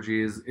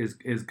Georgie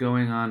is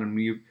going on, and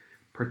you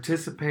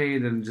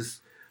participate and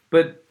just,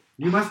 but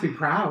You must be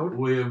proud.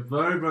 We're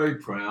very, very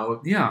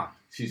proud. yeah,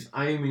 She's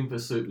aiming for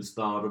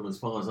superstardom. As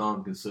far as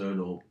I'm concerned,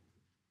 or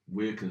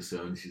we're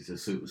concerned, she's a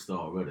superstar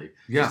already.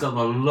 yeah, She's done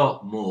a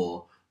lot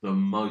more than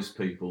most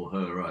people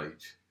her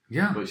age.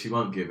 yeah. But she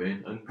won't give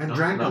in. And don't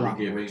drank a bloody lot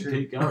give more, in. too.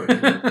 Keep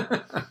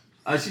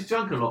going. She's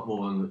drunk a lot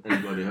more than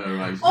anybody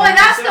her age. Oh,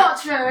 that's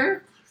not true.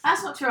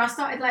 That's not true. I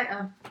started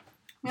later.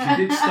 She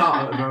did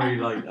start at a very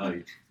late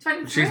age.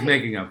 23. She's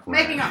making up for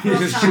Making it. up for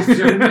She's time.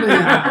 genuinely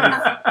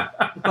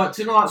But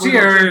tonight we're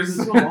Cheers.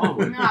 not drinking at all, are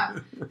we?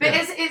 No, but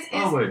it's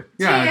Are we?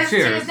 Yeah,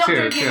 cheers, not cheers,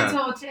 drinking yeah. at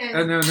all.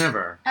 Cheers. No,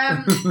 never.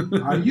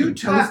 Are you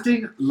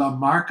toasting La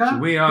Marca?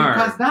 We are.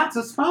 Because that's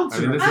a I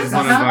sponsor. mean, this I'm is so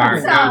one of our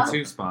sorry.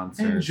 go-to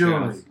sponsors.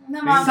 Enjoy. yes.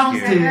 No, Mom,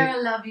 Thank you. I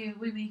love you.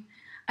 Oui.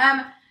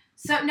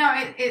 So no,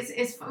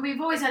 it's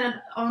we've always had an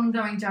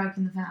ongoing joke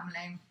in the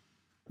family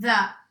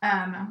that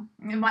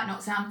it might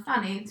not sound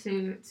funny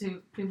to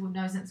people with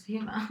no sense of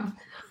humour,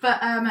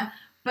 but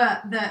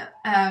that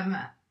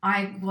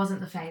I wasn't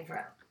the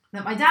favourite.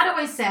 That my dad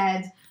always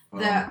said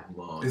that.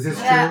 Oh, my Is this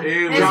God. true?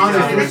 Here we John,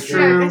 go. is this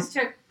true? It's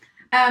true.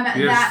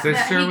 That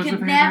sister he was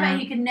could a never favourite?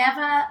 he could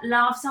never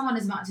love someone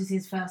as much as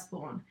his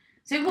firstborn.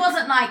 So it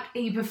wasn't like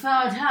he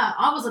preferred her.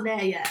 I wasn't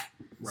there yet.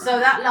 Right. So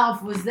that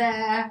love was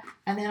there,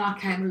 and then I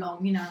came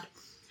along, you know.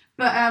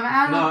 But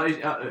how long?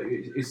 No,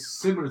 it's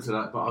similar to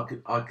that, but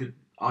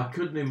I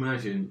couldn't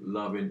imagine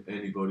loving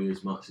anybody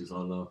as much as I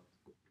love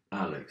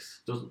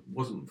Alex.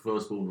 Wasn't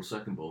firstborn or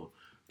secondborn,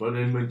 but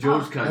then when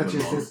George came That's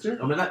your along, sister?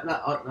 I mean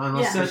I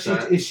Yeah. said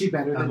that, Is she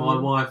better than and my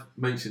you? wife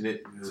mentioned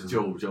it to Yeah.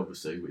 George,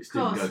 obviously, which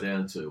didn't go Course.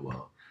 down too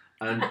well,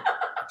 and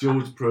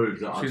George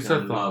proved that She's I so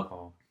can love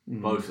thoughtful.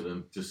 Mm. both of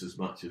them just as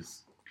much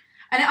as.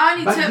 And it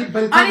only But took. it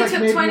only sounds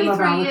took maybe you love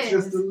 23 Alex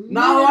years. just a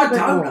No, I little bit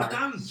don't. more. I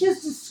don't.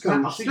 Just a I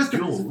scotch. think Just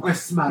George. a I think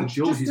smudge.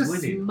 George Just is a winning.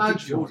 I think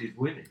smudge. George is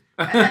winning.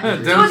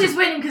 Don't- George is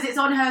winning because it's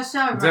on her show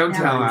right Don't now.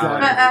 tell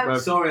Exactly. Alex. But,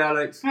 Sorry,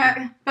 Alex.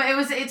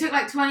 But it took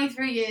like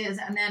 23 years,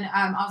 and then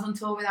I was on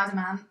tour with Adam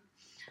Ant,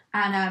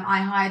 and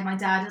I hired my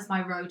dad as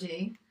my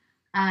roadie,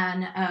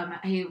 and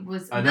he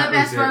was And the that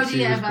best was it. She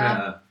roadie was ever.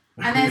 better.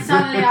 And then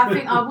suddenly I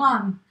think I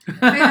won.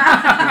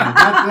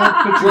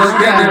 That puts you Well,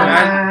 on yeah,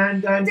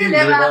 camera. And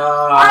Deliver.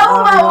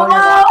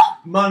 Oh,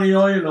 money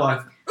all your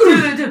life.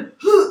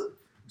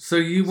 So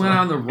you went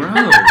on the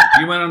road.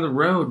 You went on the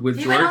road with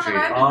He Georgie. went on the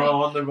road.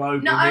 Oh, on the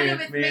road Not with only me,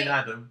 with me me. and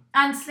Adam.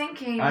 And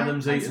Slinky.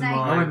 Adam's and eating Snake.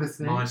 Oh, and the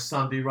snake. my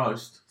Sunday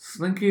roast.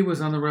 Slinky was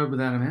on the road with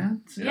Adam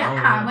Ant? Yeah, Oh,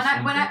 yeah,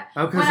 when I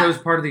Oh, because When that I- was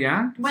part of the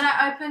act? when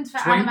I opened for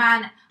Twink- Adam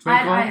Ant,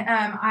 Twinkle?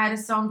 I had a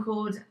song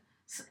called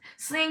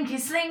Slinky,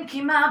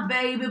 Slinky, my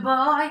baby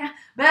boy,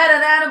 better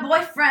than a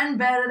boyfriend,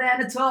 better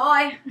than a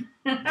toy.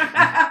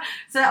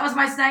 So that was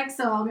my Snake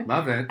song.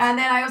 Love it. And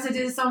then I also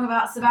did a song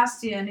about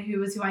Sebastian,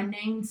 who I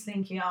named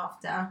Slinky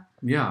after.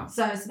 Yeah.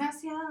 So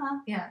Sebastian,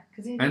 yeah,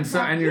 because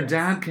And your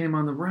dad came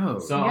on the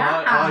road. So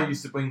Yeah. I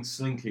used to bring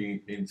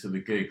Slinky into the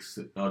gigs.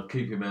 I'd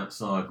keep him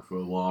outside for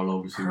a while,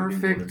 obviously. we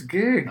didn't want Perfect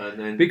gig. him. And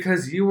then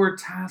Because you were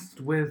tasked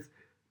with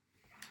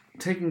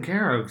taking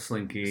care of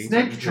Slinky.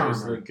 Snake charmer.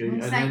 Slinky, Mm,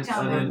 and snake then,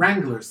 charmer. and then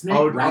Wrangler. Snake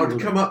I Wrangler.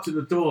 would come up to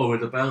the door where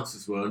the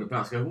bouncers were, and the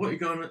bouncer go, "What are you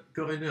got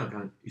in there?" I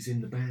go, "He's in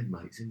the band,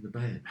 mate. He's in the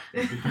band."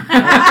 And then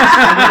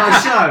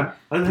I show him,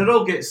 and they'd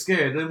all get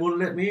scared. They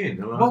wouldn't let me in.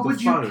 And I'd What have would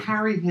to you phone.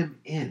 carry him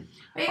in?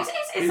 It's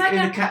like in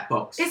a a cat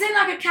box? It's in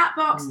like a cat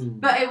box,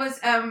 Mm. but it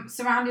was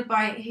surrounded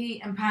by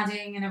heat and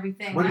padding and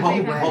everything. What I did he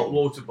think weigh? that- Hot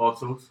water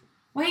bottles.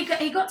 Well,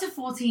 he got to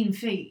 14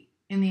 feet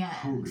in the end.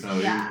 Holy So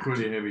he Yeah. was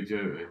pretty heavy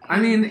duty. I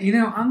mean,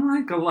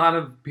 unlike a lot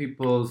of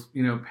people's,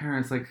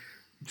 parents, like,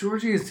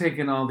 Georgie has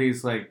taken all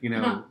these, like,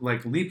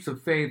 like leaps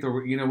of faith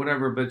or,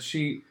 whatever, but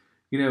she,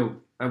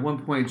 at one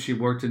point she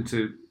walked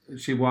into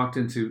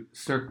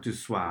Cirque du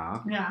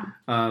Soir, Yeah.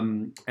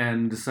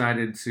 and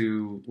decided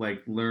to,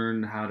 like,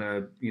 learn how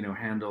to,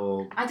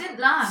 handle I didn't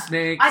learn.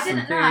 snakes I didn't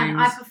and learn.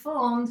 I things.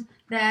 performed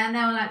there, and they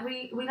were like,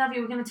 "We love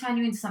you. We're going to turn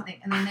you into something."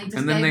 And then they just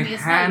And then gave they me a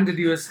handed snake.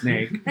 you a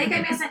snake, They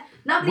gave me a snake.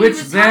 Lovely Which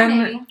was then-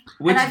 tiny,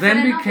 which And I fell then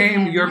in love with became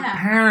him, your yeah.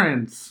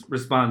 parents'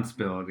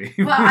 responsibility.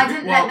 but I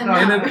didn't let them know.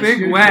 in a big excuse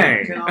me,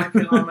 way.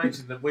 Can I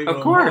mention that we were Of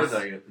on course.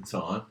 holiday at the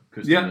time,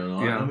 Christina Yeah, and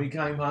I, yeah. and we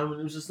came home and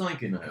there was a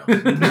snake in the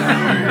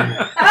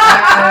house.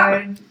 Ah!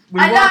 And we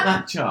I weren't know.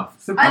 that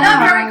chuffed. I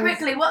know very Surprise.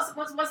 quickly.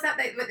 What's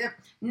that?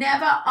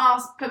 Never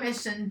ask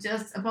permission,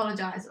 just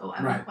apologise or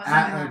whatever. Right. What's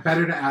that?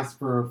 Better to ask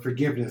for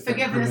forgiveness than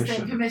Forgiveness permission.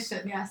 than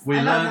permission. Yes, We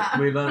I love learned, that.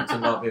 we learned to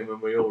love him,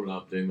 and we all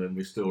loved him, and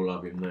we still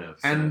love him now.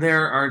 So. And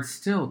there are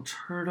still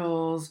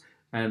turtles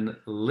and There's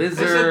a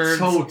lizards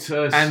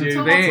tortoise, and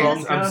you things.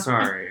 plonker. I'm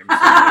sorry. I'm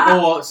sorry.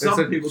 Or some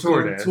There's a people call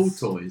them tortoise.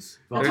 tortoise.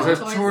 There's There's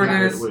a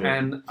tortoise, tortoise yeah.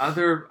 and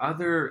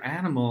other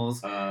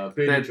animals. Bearded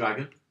that-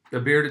 dragon. The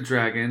bearded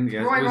dragon,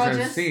 yes, Roy which Rogers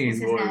I've is seen. his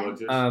Roy name.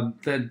 Rogers.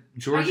 That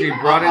Georgie Oh, you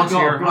brought I've into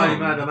got your to blame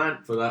home. Adam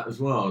Ant for that as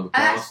well, the Uh,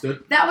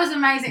 bastard. That was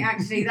amazing,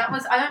 actually. That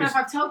was I don't know if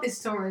I've told this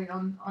story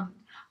on.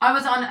 I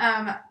was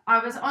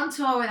on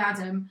tour with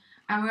Adam,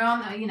 and we were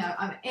on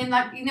in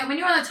like when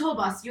you're on a tour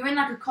bus, you're in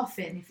like a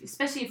coffin,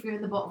 especially if you're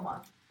in the bottom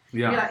one.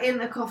 You're Yeah. like in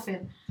the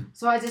coffin.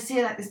 So I just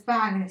hear like this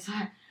bang, and it's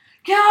like,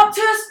 "Get up,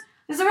 Tuss!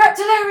 There's a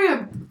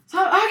reptilarium!"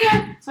 So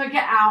okay. So I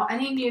get out, and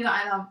he knew that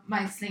I love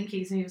my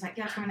Slinky, so he was like,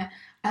 "Yeah, come in there."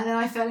 And then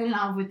I fell in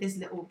love with this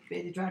little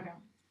bearded dragon.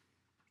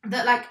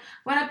 That like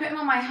when I put him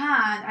on my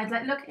hand, I'd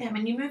like look at him,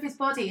 and you move his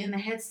body, and the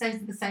head stays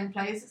in the same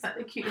place. It's like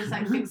the cutest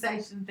like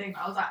fixation thing.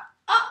 I was like,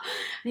 "Ah!"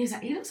 And he was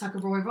like, "He looks like a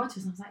Roy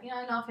Rogers." And I was like, "Yeah,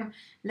 I love him."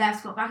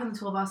 Left, got back on the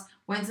tour bus,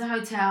 went to the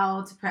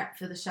hotel to prep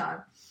for the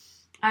show.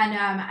 And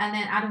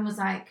then Adam was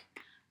like,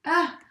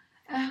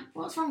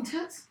 what's wrong,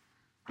 Toots?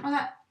 I was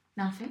like,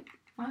 nothing.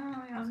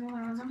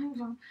 Something's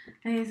wrong.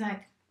 And he's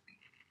like,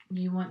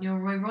 you want your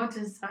Roy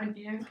Rogers, don't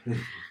you?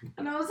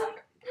 And I was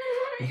like,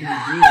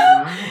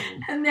 yeah.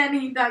 And then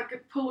he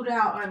like pulled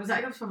out. It was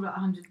probably like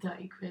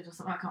 130 quid or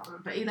something. I can't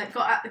remember. But he like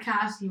got out the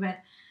cash. He went,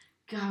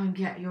 go and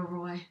get your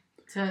Roy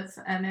Toots.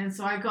 And then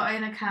so I got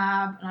in a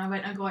cab and I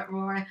went and got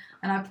Roy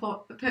and I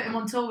put him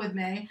on tour with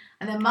me.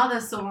 And then Mother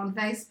saw on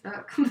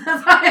Facebook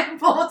that I had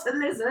bought a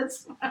lizard.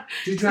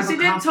 Did you have she a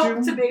didn't costume?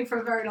 talk to me for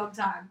a very long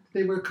time.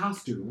 They were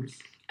costumes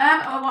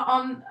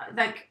On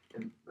like.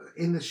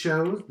 in the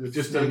shows. The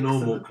Just a snakes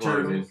normal and the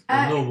clothing. turtles.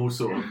 A normal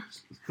sort of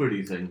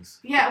pretty things.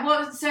 Yeah,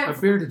 well, A so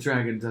bearded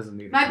dragon doesn't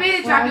need my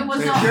bearded dragon was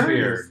They're not.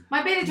 beard.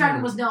 My bearded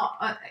dragon was not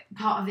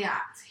part of the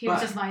act. He was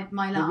But just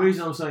my The love.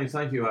 reason I'm saying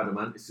thank you,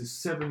 Adamant, is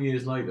just 7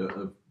 years later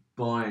of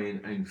buying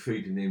and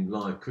feeding him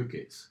live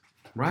crickets.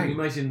 Can you Right.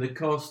 imagine the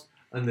cost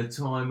and the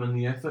time and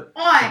the effort?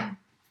 Oi,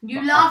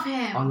 you love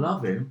him. I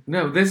love him.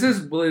 No, this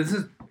is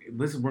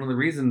one of the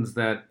reasons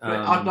that.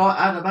 I'd like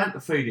Adamant to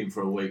feed him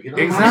for a week. You know?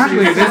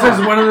 Exactly. This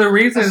is one of the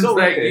reasons That's all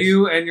that it is.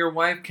 you and your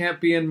wife can't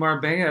be in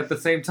Marbella at the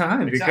same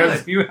time because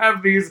Exactly. you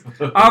have these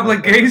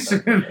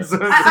obligations.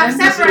 I'm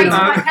separating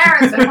my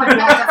parents and my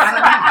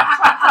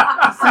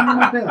Send them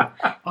a bill.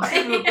 I'll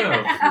send him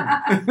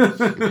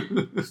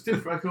a bill.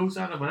 Stiff records,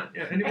 Adamant.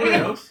 Yeah, anybody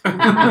else?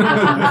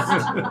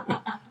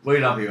 We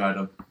love you,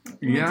 Adam.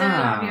 We do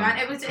love you, and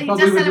it was. He But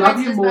just we would love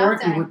celebrated you his more if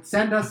birthday. you would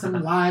send us some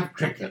live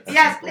crickets.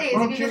 Yes, please.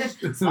 Won't If you you?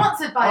 could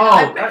sponsored by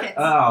Live Crickets.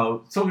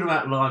 Talking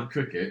about live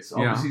crickets,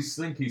 Yeah. obviously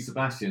Slinky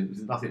Sebastian,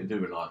 there's nothing to do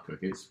with live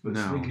crickets, but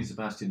No. Slinky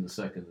Sebastian the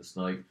second, the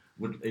snake,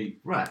 would eat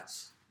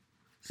rats.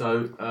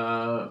 So,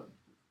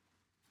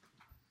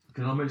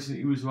 can I mention that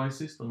he was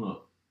racist or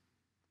not?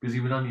 Because he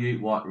would only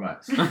eat white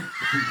rats. That's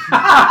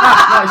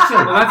true.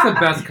 Well, that's the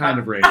best kind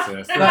of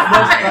racist.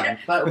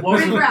 That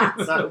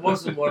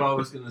wasn't what I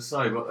was going to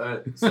say.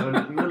 But so a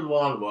little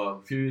while ago,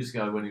 a few years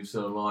ago, when he was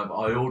still alive,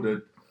 I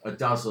ordered a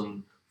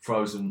dozen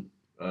frozen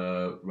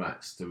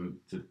rats to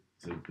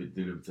be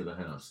delivered to the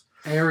house.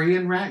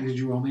 Aryan rat? Did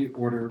you only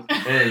order?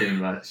 Alien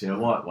rats, yeah,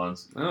 white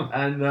ones. Oh.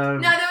 And No,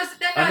 and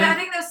I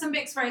think there was some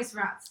mixed race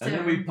rats too.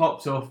 then we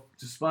popped off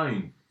to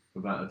Spain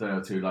about a day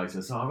or two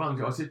later. So I rang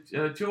George. I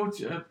said, George,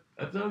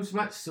 have those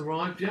rats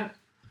arrived yet?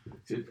 He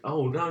said,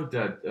 oh no,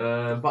 Dad.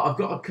 But I've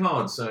got a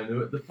card saying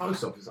they're at the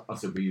post office. I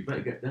said, well, you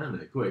better get down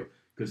there quick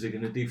because they're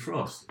going to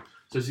defrost.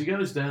 So she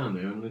goes down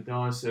there and the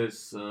guy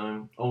says,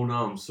 oh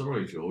no, I'm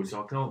sorry, George,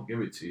 I can't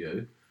give it to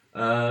you.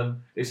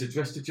 It's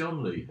addressed to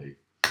John Leahy.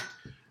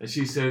 And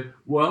she said,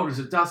 well, there's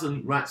a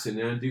dozen rats in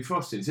there and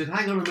defrosting. He said,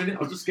 hang on a minute,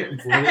 I'll just get them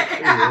for you.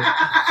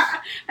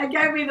 And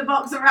gave me the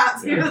box of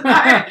rats. He was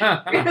like,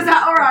 "Is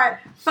that all right?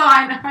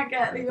 Fine, I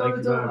get the Thank order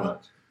you very door."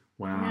 much.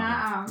 Wow.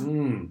 Yeah.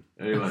 Mm.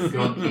 Anyway,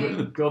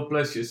 Slinky. God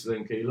bless you,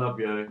 Slinky. Love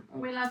you.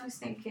 We love you,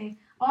 Slinky.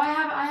 Oh, I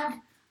have.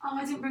 Oh,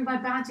 I didn't bring my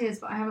badges,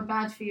 but I have a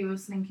badge for you of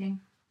slinking.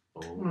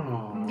 Oh,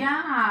 Oh.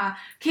 Yeah,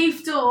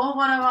 Keith Dorr,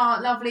 one of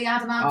our lovely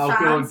Adamant oh fans.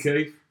 go on,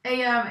 Keith.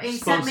 He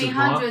sent me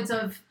Sponsored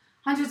by-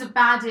 hundreds of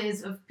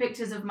badges of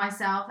pictures of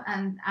myself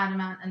and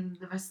Adamant and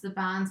the rest of the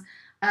bands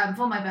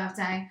for my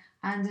birthday.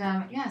 And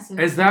yeah, so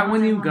Is that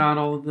when you everyone- got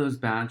all of those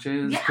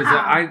badges? Because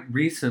Yeah. I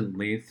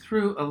recently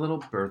threw a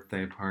little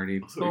birthday party I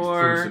thought you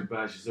threw some for.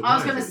 badges I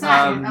was away. gonna say-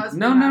 that was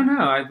No.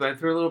 pretty I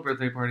threw a little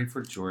birthday party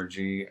for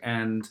Georgie,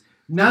 and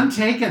None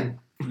taken.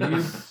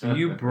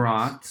 you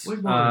brought.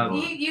 Where's my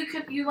invite?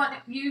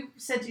 You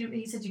said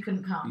he said you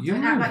couldn't come. You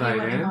Don't were act like you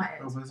weren't invited.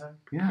 Oh, was I?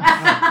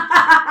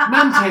 Yeah,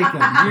 None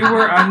taken.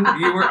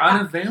 you were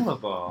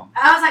unavailable.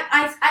 I was like,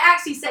 I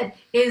actually said,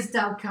 "Is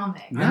Doug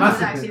coming?" Yeah. I That must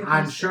was have actually been. the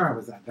I'm question. sure I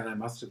was that. Then I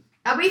must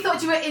have. We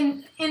thought you were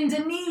in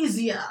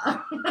Indonesia.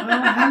 Oh,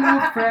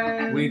 hello,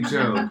 friends. We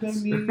joked.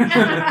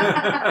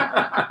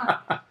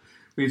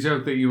 We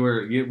joked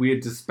that we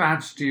had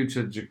dispatched you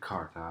to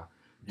Jakarta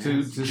to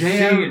JL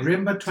see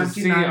Rimba to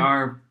see 29.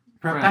 our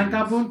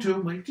Pratangka friends.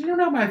 Buntu. Do you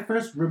know my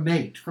first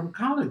roommate from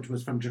college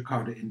was from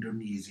Jakarta,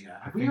 Indonesia?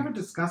 Have we think ever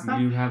discussed that?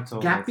 You have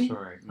told Gappy? that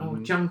story. Oh,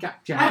 Mhm. Jung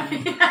Gap Jam.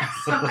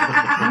 Stop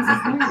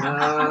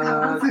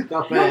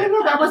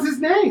No, that was his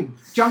name.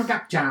 Jung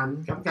Gap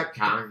Jam.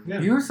 Yeah.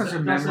 You are such a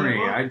That's memory.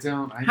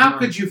 what- How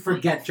could you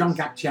forget Jung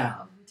Gap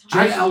Jam?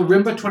 JL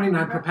Rimba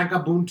 29,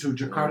 Pratangka Buntu,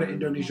 Jakarta,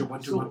 Indonesia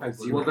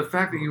 12150. Well, the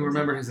fact that you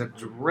remember his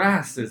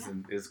address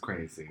is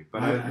crazy.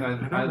 But I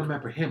don't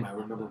remember him. I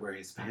remember where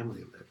his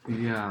family lived.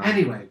 yeah.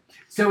 Anyway,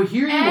 so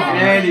here you are.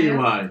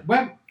 Anyway.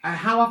 Well,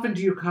 how often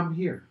do you come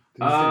here?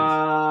 these days?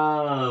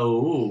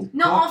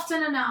 Not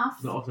often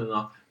enough. Not often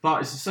enough.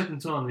 But it's the second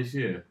time this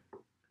year.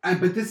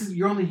 But this is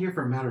you're only here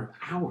for a matter of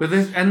hours. But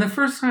the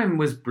first time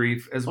was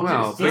brief as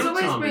well. It's the It's third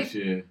always time great. this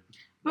year.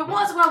 But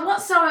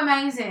what's so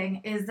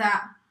amazing is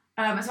that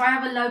so I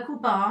have a local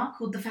bar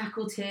called The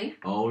Faculty.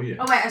 Oh, yeah.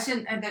 Oh wait, I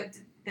shouldn't.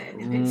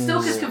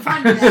 Stalkers can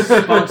find me there.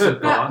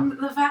 Sponsored But by.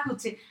 The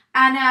Faculty,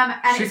 and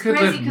She it's could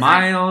crazy live because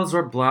miles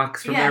or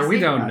blocks from Yes, there. We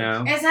it- don't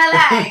know. it's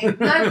LA.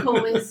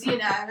 Local is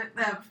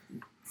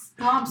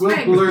Palm We'll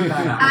Springs. blur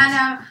that out.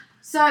 And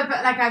So,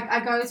 but like I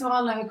go to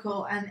our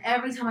local, and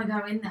every time I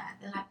go in there,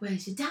 they're like,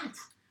 "Where's your dad?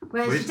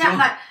 Where's your dad?" John?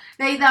 Like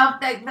they love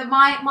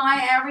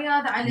my area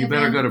that I live in. You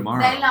better go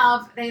tomorrow.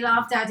 They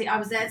love Daddy. I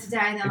was there today,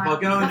 and they're If like,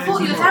 I go in there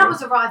thought your tomorrow- dad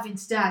was arriving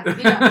today.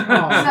 You know?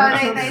 Oh, So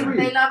that's they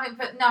sweet. love it,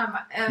 but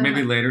no.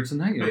 Maybe later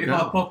tonight you'll If go.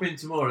 I pop in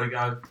tomorrow, they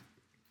go,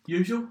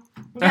 usual?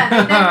 Yeah,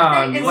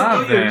 I it's-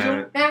 love it's-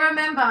 it. They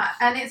remember,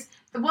 and it's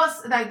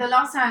what's like the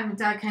last time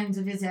Dad came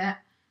to visit,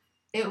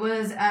 it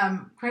was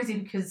crazy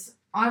because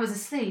I was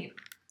asleep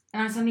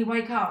and I suddenly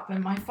wake up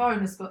and my phone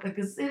has got the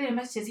gazillion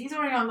messages. He's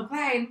already on the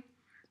plane,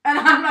 and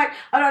I'm like,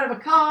 I don't have a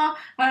car,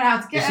 I don't know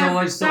how to get It's him.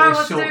 always don't sort know of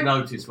what to short do.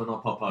 notice when I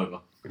pop over.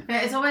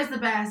 But it's always the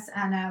best,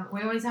 and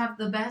we always have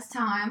the best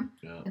time.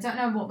 Yeah. I don't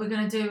know what we're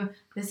gonna do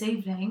this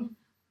evening,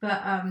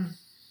 but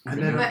And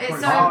then, But of it's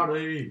course, so-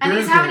 Party. and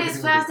he's Thursday, having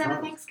his everything will be first ever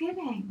closed.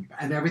 Thanksgiving.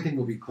 and everything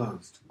will be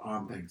closed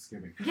on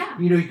Thanksgiving. Yeah.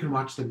 You know, you can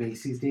watch the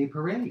Macy's Day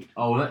Parade.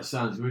 Oh, that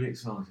sounds really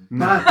exciting.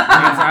 No, But-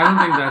 I don't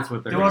think that's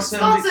what they're Do I going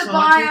sound Sponsored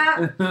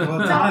excited? by Well,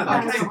 it's Don't not play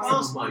like with Okay, it.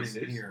 well, someone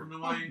Macy's, here. from the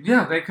way-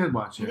 Yeah, they could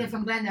watch He it. did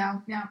from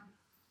Glendale. Yeah.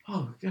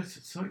 Oh, yes,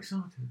 it's so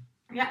exciting.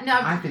 Yeah. No.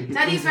 I think it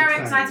Daddy's is very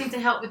exciting to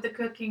help with the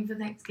cooking for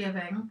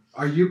Thanksgiving.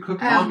 Are you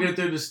cooking? I'm going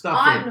to do the I'm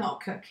stuffing. not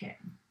cooking.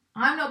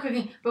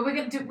 But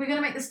we're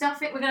gonna make the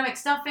stuffing. We're gonna make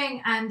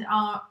stuffing and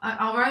our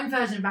own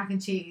version of mac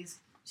and cheese,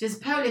 which is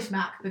Polish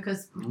mac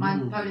because my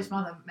Mm. Polish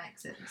mother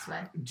makes it this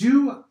way.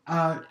 Do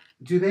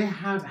they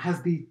have?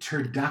 Has the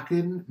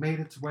turducken made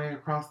its way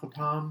across the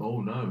pond?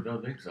 Oh, no,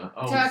 don't think so.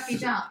 Oh, Turkey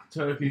duck.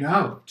 Turkey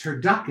No,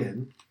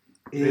 turducken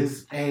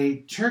is a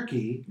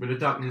turkey with a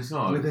duck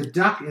inside. with a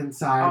duck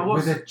inside Oh,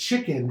 what's- with a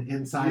chicken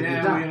inside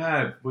yeah, the duck. we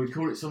have. We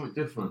call it something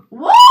different.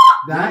 What?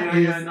 That Yeah,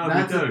 is yeah, no, we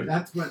that's do.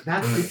 that's what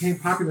that became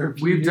popular. A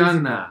few We've years done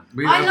ago.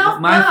 that. I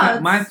love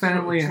birds. My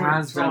family Tree-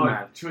 has done tree-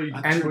 that. tree-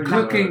 And tree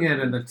cooking bird. it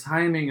and the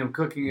timing of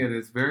cooking it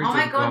is very Oh my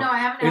difficult. god, no, I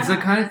haven't. It's the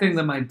had kind of that. thing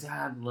that my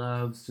dad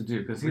loves to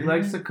do because he Really?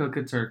 likes to cook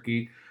a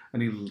turkey,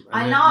 and he.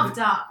 I and love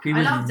duck. He I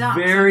was love duck.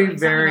 very, so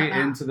very something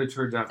like into the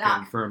turducken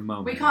Duck. for a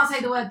moment. that. We can't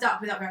say the word duck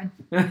without going.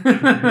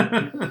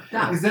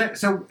 Duck.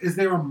 Is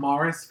there a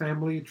Morris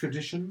family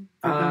tradition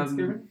for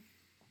Thanksgiving?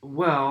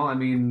 Well, I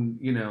mean,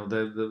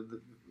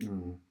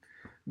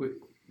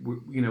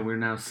 we're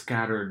now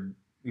scattered,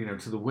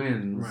 to the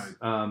winds.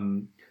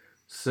 Right.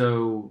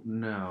 So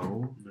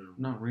no,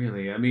 not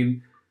really. I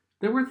mean,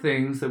 there were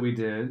things that we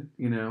did,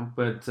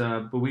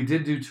 but we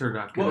did do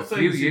turducken What a few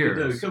things did you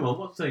years. do? Come on,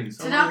 what things?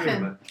 I Turducken. wanna hear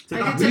about it.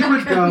 I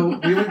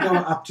Turducken. did We would go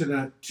up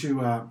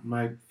to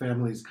my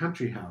family's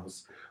country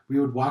house. We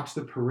would watch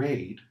the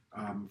parade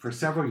for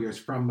several years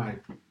from my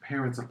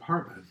parents'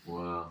 apartment,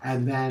 Wow.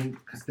 and then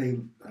because they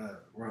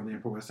were on the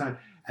Upper West Side,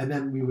 and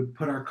then we would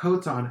put our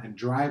coats on and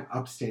drive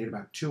upstate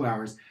about 2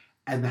 hours.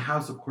 And the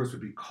house, of course, would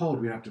be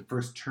cold. We'd have to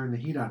first turn the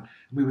heat on.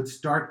 We would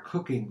start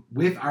cooking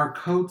with our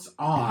coats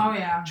on. Oh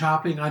yeah.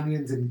 Chopping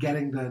onions and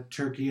getting the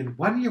turkey. And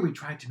one year we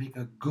tried to make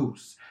a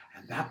goose,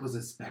 and that was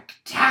a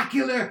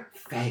spectacular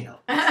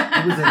fail.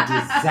 It was a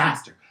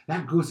disaster.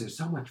 That goose, there's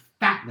so much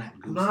fat in that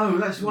goose. No,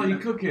 that's why you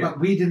cook it. But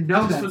we didn't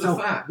know Just that, for the so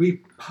fat.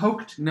 we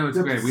poked No, it's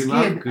the great. We skin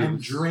love and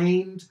goose.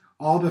 drained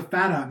all the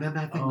fat out. And then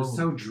that thing was Oh.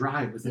 so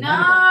dry, it was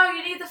inedible. No,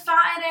 you need the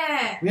fat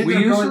in it. We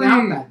ended We up going out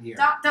usually- that year.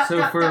 Duck, duck, So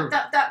duck, for- duck,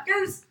 duck, duck,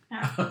 goose.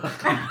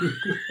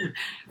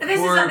 This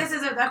For is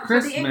for the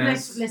Christmas-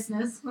 English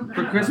listeners.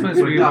 For Christmas,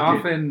 We're we've ducky.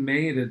 often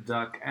made a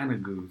duck and a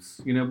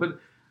goose, But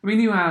I mean,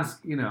 you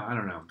ask, I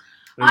don't know.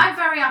 I'm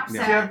very Do you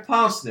upset. have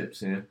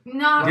parsnips here?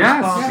 No.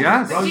 Yes,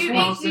 yes. But do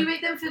you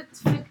eat them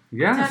for Turkey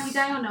Yes.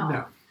 Day or not?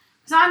 No.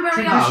 So I'm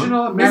very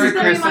Traditional This is American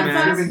gonna be my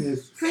Thanksgiving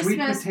first is sweet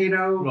Christmas.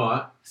 potato,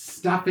 Right.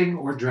 stuffing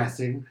or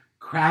dressing,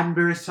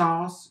 cranberry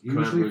sauce,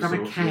 usually Cranberry from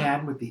a sauce,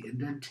 can with the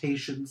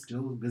indentation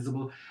still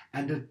visible,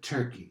 and a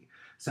turkey.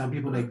 Some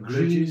people make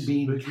green Veggies,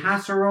 bean veggies.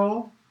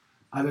 casserole.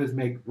 Others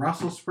make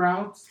Brussels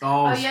sprouts.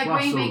 Oh, Oh yeah,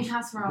 green bean Brussels.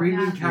 casserole. Green yeah.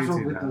 bean casserole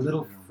do with the that,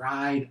 little yeah.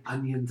 fried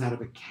onions out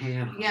of a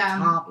can on Yeah.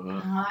 top. Uh, I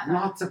like that.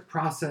 Lots of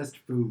processed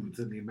foods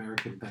in the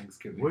American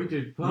Thanksgiving. We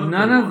did purple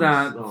None of ones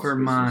that last for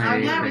Christmas. my Oh,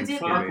 yeah, we did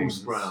Purple Thanksgivings.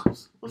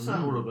 sprouts. What's that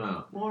Mm. all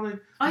about? Why they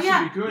Oh should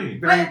yeah. be green?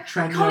 Very But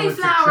trendy.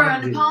 Cauliflower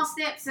and trendy.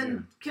 parsnips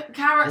and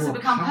carrots Oh, have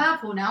become par-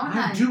 purple now, I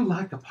haven't they? do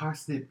like a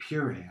parsnip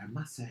puree, I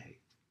must say.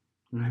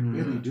 I Mhm.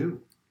 really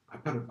do. I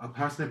put a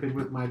parsnip in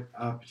with my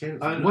potatoes.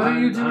 And, What do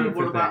you and- do and for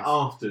What about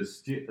things?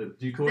 afters?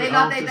 Do you call They it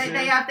love afters? they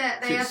here? have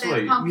It's their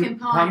sweet. pumpkin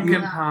pie. Pumpkin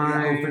and all that.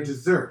 pie. For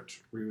dessert,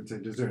 we would say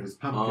dessert is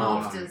pumpkin Oh.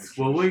 pie. Afters.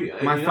 Well,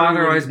 My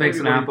father always makes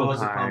an everybody apple buys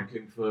pie. a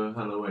pumpkin for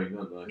Halloween,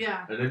 don't they?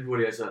 Yeah. And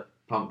everybody has a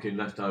pumpkin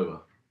left over.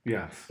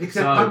 Yes.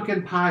 Except So-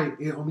 pumpkin pie,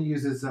 it only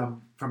uses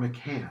from a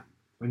can.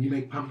 When you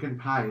make pumpkin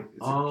pie, it's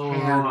Oh, a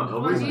can. right.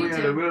 Oh, What do we you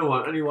had do? a real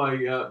one.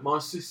 Anyway, my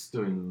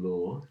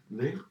sister-in-law,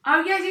 Lee.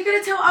 Oh yeah, you're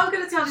gonna tell. I'm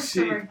gonna tell this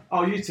story.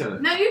 Oh, you tell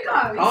it. No, you go.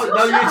 It's Oh, your no,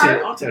 show. you tell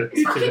it. I'll tell it. It's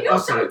You tell fucking it. your I'll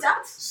tell show, it.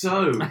 Dad.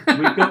 So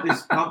we've got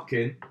this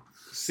pumpkin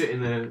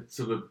sitting there,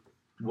 sort of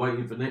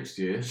waiting for next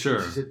year.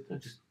 Sure. She said, "No,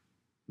 just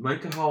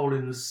make a hole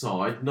in the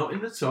side, not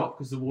in the top,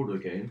 because the water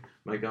again.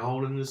 Make a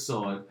hole in the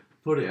side,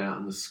 put it out,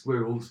 and the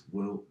squirrels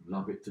will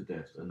love it to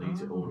death and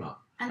eat it all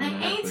up. And they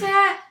And they eat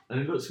have it. And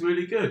it looks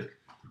really good.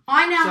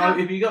 I now So have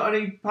if you got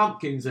any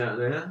pumpkins out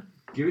there,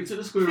 give it to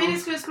the feed a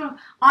squirrels. squirrel.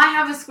 I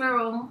have a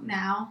squirrel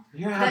now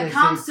You know how they that say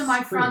comes to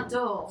my squirrel? front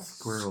door.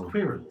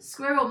 Squirrel.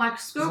 Squirrel. My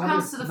squirrel Another-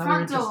 comes to the another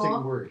front interesting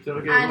door word. Did I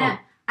get it wrong?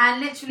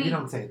 and You literally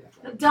don't say it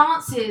that way.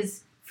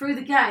 dances through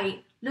the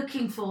gate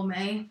looking for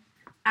me,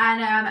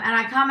 and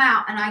I come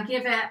out and I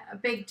give it a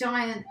big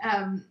giant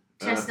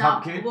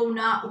chestnut, pumpkin?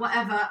 walnut,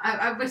 whatever.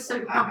 I wish so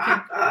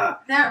pumpkin.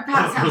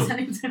 Thereabouts I was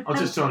saying to I'm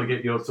just trying to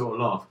get your sort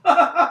of laugh.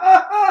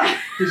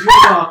 Because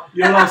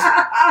your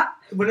laugh,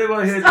 whenever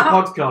I hear the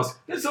podcast,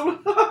 that's all,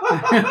 that's all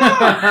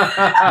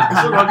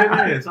I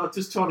can hear. So I'm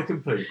just trying to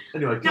compete.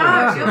 Anyway, go No,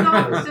 on. your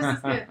laugh is just as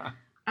good.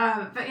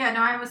 But yeah,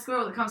 no, I have a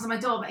squirrel that comes to my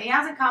door, but he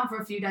hasn't come for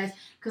a few days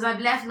because I've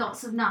left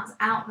lots of nuts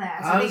out there.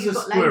 So I think How's he's a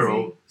got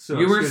squirrel? lazy. So,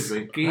 You were excuse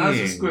me. skiing. How's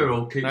a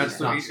squirrel keep That's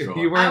its nuts what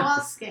dry? you I weren't.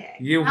 was scared.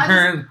 You How does-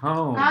 weren't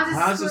home. how does-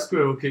 How's a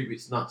squirrel keep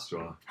its nuts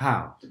dry?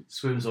 How?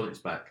 Swims on its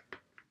back.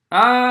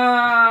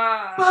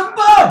 Ah!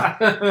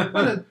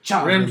 What a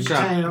charming Rim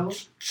shot. tale.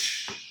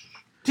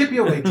 Tip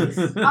your waitress.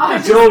 Oh, I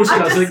just- George I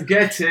doesn't just-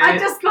 get it. I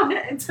just got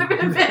it. It took me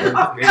a bit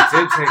longer. It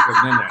did take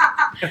a minute.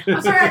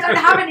 I'm sorry, I don't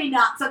have any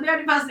nuts. I'm the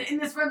only person in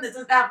this room that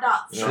doesn't have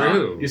nuts. Yeah.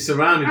 True. You're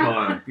surrounded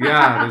by them.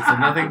 Yeah, there's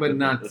nothing but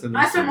nuts in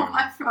I this don't room. want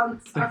my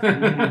front.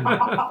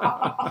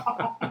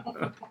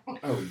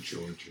 Oh,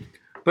 Georgie.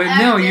 But I'm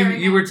no, you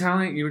doing you it. were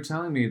telling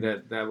me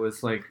that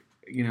was like,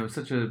 you know,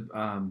 such a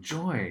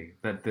joy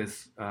that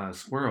this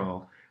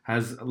squirrel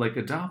has like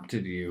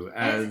adopted you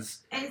as,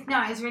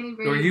 It's really, or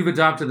really. you've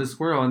adopted the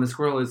squirrel, and the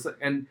squirrel is,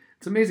 and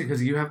it's amazing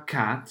because you have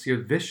cats, you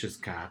have vicious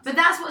cats. But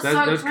that's what's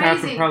so Those cats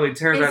would crazy. probably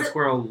tear is that that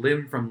squirrel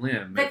limb from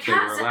limb The if they were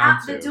cats are allowed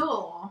at to. the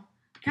door.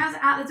 Cats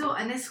are at the door,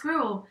 and this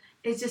squirrel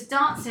is just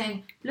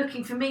dancing,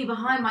 looking for me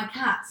behind my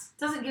cats.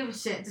 Doesn't give a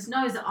shit. Just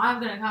knows that I'm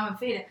gonna come and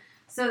feed it.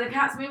 So the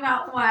cats move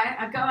out of the way.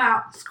 I go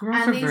out.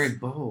 Squirrels and are these- very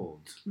bold.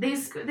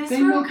 This They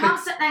squirrel look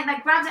comes,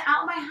 like grabs it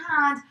out of my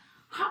hand,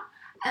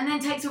 and then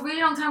takes a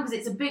really long time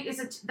because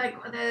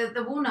like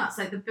the walnuts,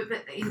 like the bit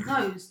that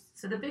enclosed,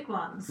 so the big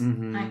ones,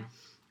 Mhm. like,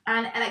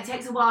 and it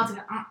takes a while to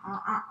go.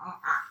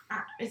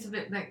 It's a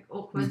bit like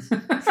awkward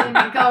seeing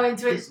it go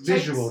into It's its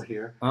visual cheeks.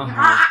 here.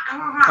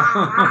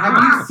 Uh-huh.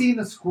 Have you seen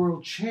the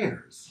squirrel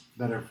chairs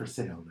that are for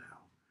sale now?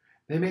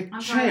 They make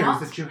I'm sorry, chairs what?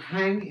 that you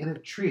hang in a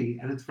tree,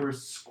 and it's for a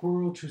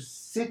squirrel to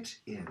sit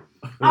in.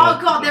 Oh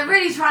god, they're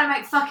really trying to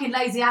make fucking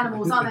lazy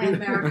animals, aren't they, in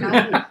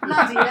America?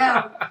 Bloody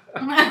hell.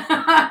 And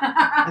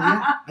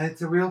yeah, and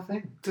it's a real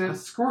thing. Do- A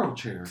squirrel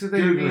chair. Do they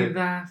Google need it.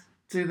 that?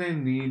 Do they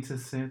need to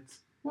sit?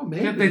 Well,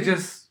 maybe. Can't they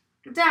just?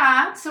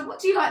 Dad, so what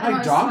do you like the My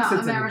most dog about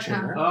sits in a America?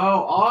 chair.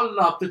 Oh, I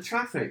love the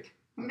traffic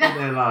in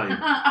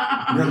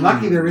LA. You're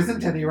lucky there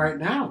isn't any right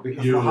now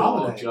because You of the are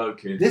holiday.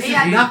 joking. This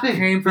Yeah, is you nothing.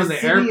 Came from the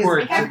city is-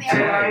 airport We came from the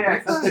today.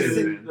 airport. The, That's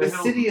ci- it. the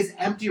city is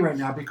empty right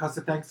now because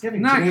of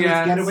Thanksgiving. Not Today yet.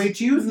 was Getaway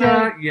Tuesday.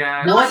 Not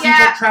yet. No. More Not people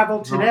yet.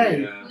 travel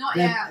today Not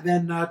than, yet.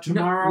 than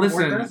tomorrow or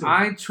Listen, Thursday.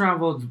 I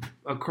traveled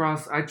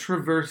across. I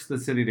traversed the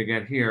city to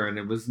get here, and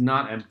it was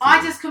not empty.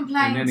 I just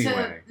complained In any to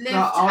way. Lyft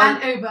No, I-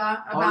 and Uber about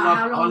I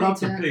how love long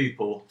they the took.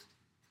 people.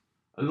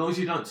 As long as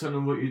you don't tell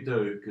them what you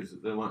do, because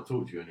they won't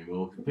talk to you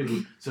anymore.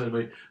 People say to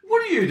me,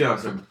 "What do you do?" I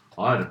said,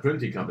 "I had a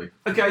printing company."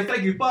 Okay,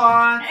 thank you.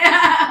 Bye.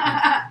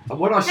 And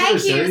what I should Thank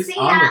have you, said is, see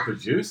I'm ya. a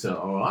producer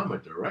or I'm a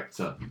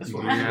director. That's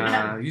what I should have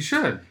Yeah, you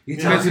should. You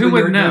Yeah. tell Because people who would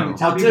you're- know? You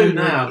tell I people do you're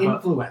now, an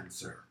but-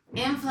 influencer.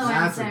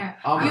 Influencer.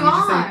 I'm, You You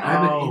just say, are.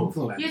 I'm an Oh.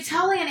 influencer. You're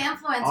totally an I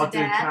influencer, do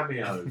Dad.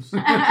 cameos.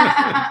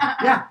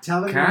 Yeah,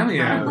 tell them. you're an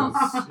Cameos.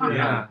 influencer.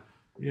 Yeah.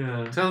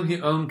 Yeah. Tell them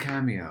you own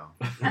Cameo.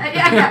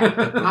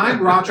 yeah. I'm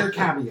Roger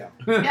Cameo.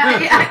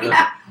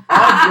 Yeah.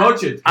 I'm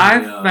Roger. I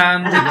Cameo.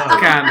 found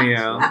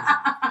Cameo.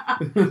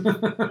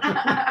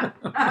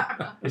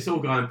 It's all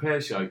going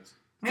pear-shaped.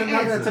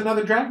 That's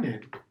another drag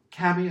name.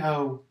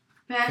 Cameo.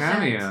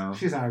 Cameo.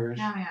 She's Irish.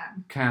 Cameo.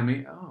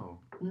 Cameo.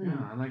 Yeah,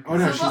 I like Oh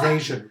no, So she's what-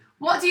 Asian.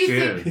 What do you She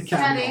think, is.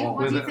 Kelly? Cameo.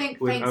 What do you With-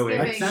 think with Thanksgiving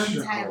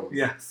Alexandra. entails?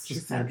 Yes.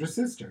 She's Sandra's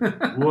sister.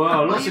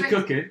 Whoa, lots you of ready?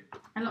 cooking.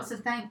 And lots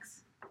of thanks.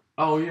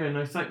 Oh yeah,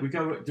 no,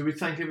 do we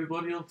thank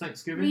everybody on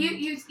Thanksgiving?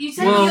 You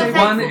said Well, you're one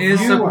thankful is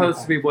for. You are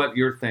supposed to be what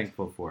you're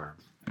thankful for.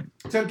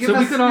 So give So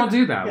we us. could all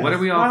do that. What yes.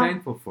 are we all Well,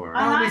 thankful for?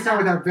 Why don't we like start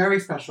that. with our very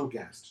special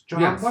guest,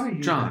 John? Yes, What are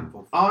you John.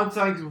 thankful for? I'm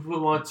thankful for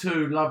my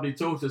two lovely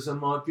daughters and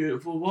my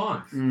beautiful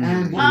wife. Mm.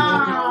 And- What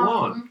more can I Oh,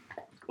 want?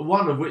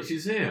 One of which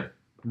is here,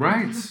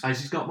 Right. and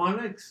she's got my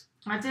legs.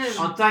 I do.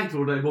 I'm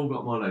thankful they've all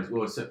got my legs.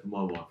 Well, except for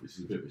my wife, which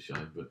is a bit of a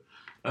shame. But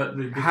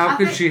How I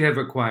could think- she have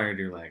acquired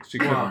your legs? She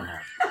couldn't Well.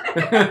 have.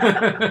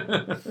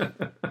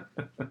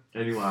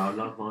 anyway, I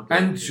love my.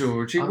 And daughters.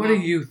 Georgie, I what are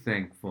love- you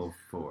thankful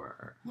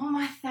for? What am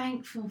I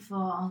thankful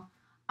for?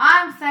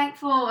 I'm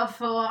thankful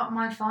for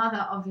my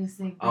father,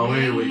 obviously. Oh,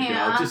 here we being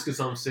go. Just because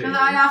I'm sitting.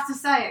 Because I here. have to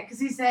say it because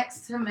he's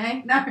next to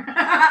me. No,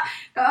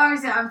 but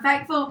obviously I'm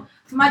thankful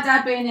for my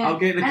dad being here. I'll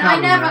get the and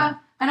camera.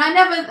 I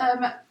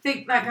never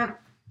think like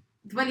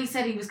when he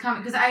said he was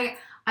coming because I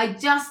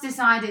just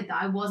decided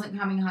that I wasn't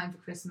coming home for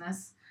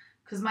Christmas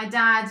because my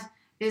dad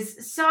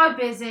is so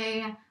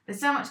busy. There's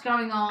so much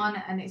going on,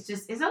 and it's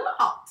a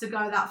lot to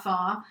go that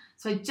far.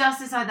 So I just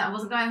decided that I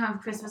wasn't going home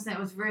for Christmas, and it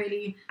was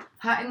really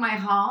hurting my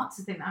heart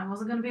to think that I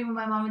wasn't going to be with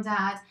my mum and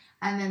dad.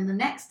 And then the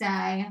next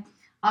day,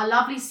 our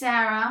lovely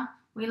Sarah,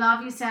 we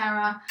love you,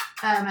 Sarah,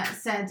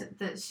 said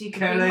that she could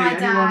Kelly, bring my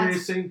dad. anyone here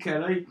seen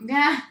Kelly?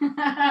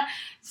 Yeah,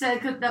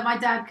 said that my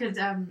dad could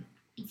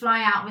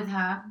fly out with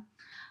her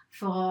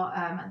for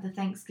the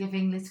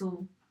Thanksgiving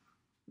little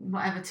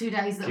whatever 2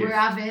 days that Gift. we're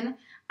having,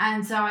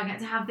 and so I get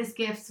to have this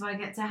gift. So I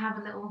get to have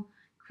a little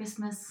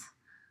Christmas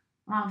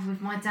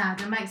with my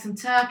dad and make some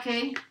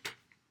turkey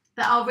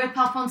that I'll rip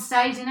up on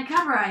stage in a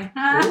cabaret.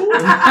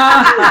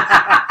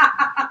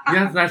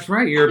 Yes, that's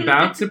right. You're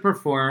about to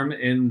perform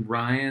in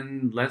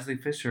Ryan Leslie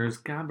Fisher's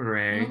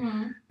cabaret.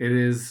 Mhm. It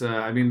is,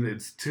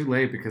 it's too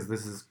late because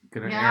this is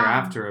going to air Yeah.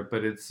 after it,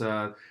 but it's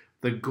the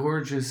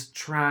gorgeous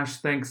trash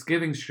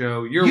Thanksgiving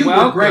show. You're You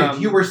welcome. were great.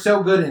 You were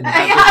so good in it.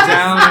 At the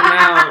Down and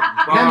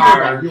Out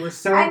bar. You were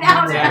so I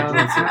know it.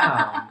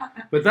 downtown.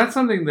 But that's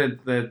something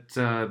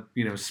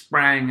that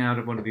sprang out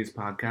of one of these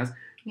podcasts.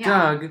 Yeah.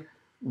 Doug,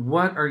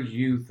 what are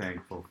you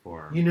thankful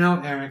for? You know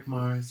Eric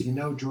Mars, you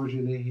know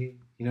Georgie Leahy,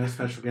 you know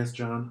special guest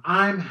John.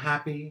 I'm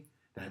happy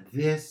that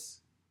this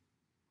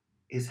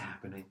is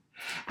happening.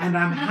 And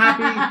I'm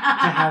happy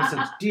to have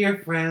such dear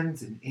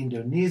friends in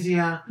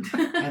Indonesia.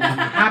 And I'm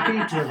happy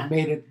to have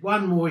made it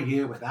one more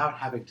year without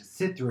having to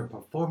sit through a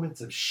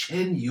performance of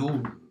Shen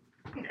Yun.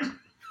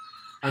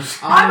 And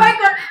Oh my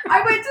god,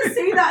 I went to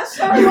see that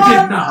show You once.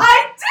 did not.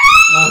 I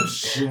Oh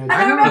shit. And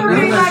I remember You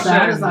know being as like-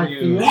 bad as I Shen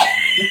feel. Yun.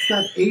 It's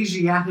that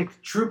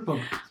Asiatic troupe of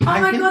my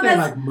I think God, they're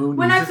that's- like moonies.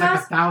 when I There's like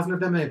first- 1,000 of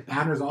them. They have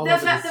banners all the,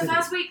 over the the city.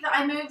 first week that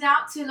I moved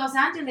out to Los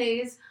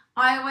Angeles,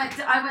 I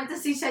went to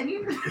see Shen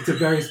Yun. It's a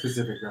very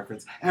specific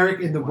reference. Eric,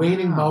 in the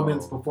waning Wow.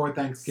 moments before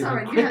Thanksgiving,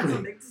 Sorry, you had quickly,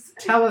 something to say.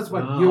 tell us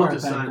what No, you I'm are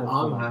just saying, thankful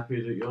I'm for.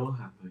 happy that you're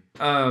happy.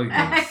 Oh,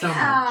 yeah. Thanks so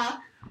much.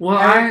 Well,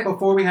 Eric,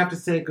 before we have to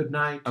say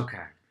goodnight,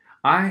 Okay.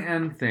 I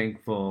am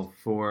thankful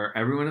for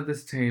everyone at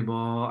this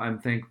table. I'm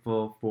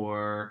thankful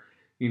for,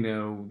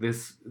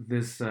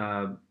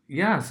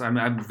 yes,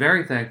 I'm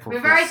very thankful We're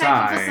for very Sai.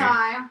 thankful for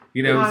Sai.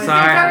 He's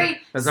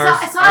Sai is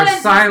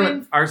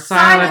our silent silent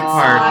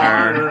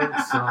Sai.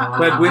 partner.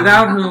 But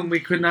without whom we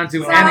could not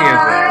do any of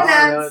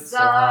Silent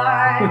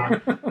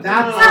Sai.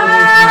 that's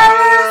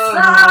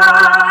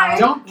Sai.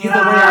 Don't give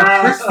away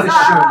our Christmas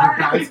show, you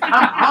guys. Come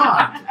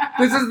on.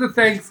 this. This is the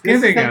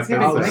Thanksgiving This is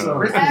Thanksgiving. Oh, episode.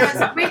 sorry.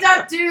 Christmas. We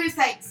don't do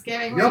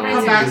Thanksgiving. You'll we come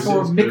do- back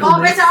for Got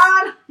Michaelmas.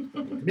 on.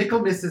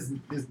 Michaelmas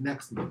is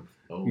next month.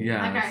 Oh.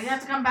 Yes. Okay, you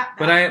have to come back.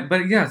 But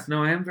then.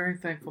 I am very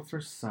thankful for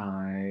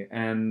Sai,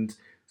 and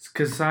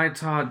because Sai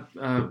taught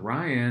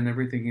Ryan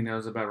everything he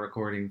knows about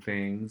recording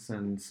things,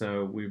 and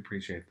so we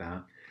appreciate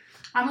that.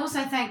 I'm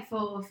also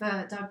thankful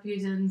for Doug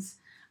Buden's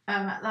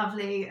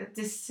lovely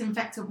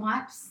disinfectant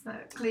wipes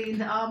that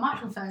cleaned our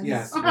microphones.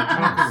 Yes, we're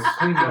talking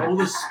clean Got all mouth.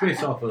 the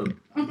spit off of them.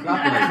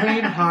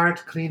 Clean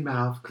heart, clean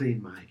mouth,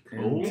 clean mic.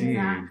 Indeed.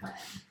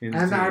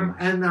 Exactly.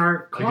 And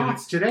our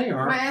cloths today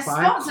are We're by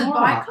sponsored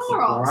by Clorox.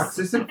 Clorox. Clorox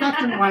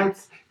disinfectant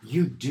wipes.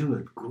 You do a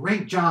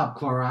great job,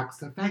 Clorox,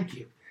 so thank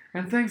you.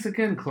 And thanks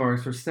again,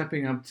 Clorox, for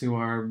stepping up to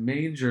our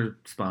major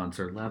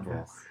sponsor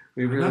level.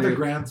 We Another really,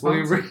 grand we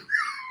sponsor.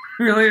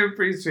 really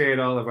appreciate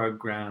all of our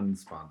grand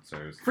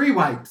sponsors. Free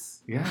wipes.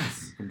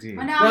 Yes, indeed.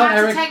 Well, now Well, I have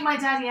Eric, to take my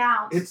daddy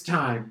out. It's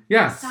time.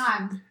 Yes, It's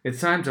time.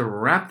 it's time to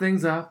wrap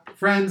things up.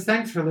 Friends,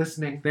 thanks for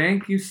listening.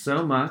 Thank you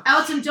so much.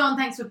 Elton John,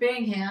 thanks for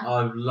being here.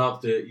 I've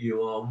loved it.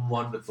 You are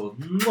wonderful.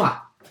 Mwah.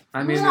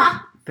 I mean,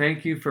 Mwah.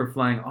 thank you for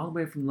flying all the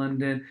way from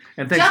London,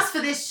 and thanks Just for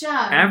this show.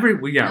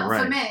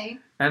 not for me.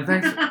 And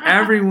thanks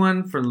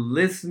everyone for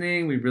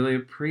listening. We really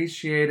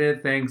appreciate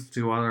it. Thanks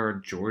to all our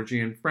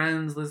Georgian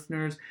friends,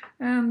 listeners,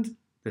 and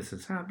This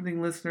Is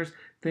Happening listeners.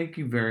 Thank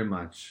you very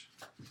much.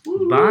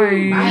 Bye.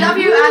 We love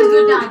you and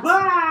good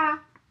night.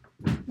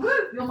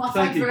 You're my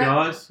Thank you, favourite.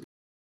 guys.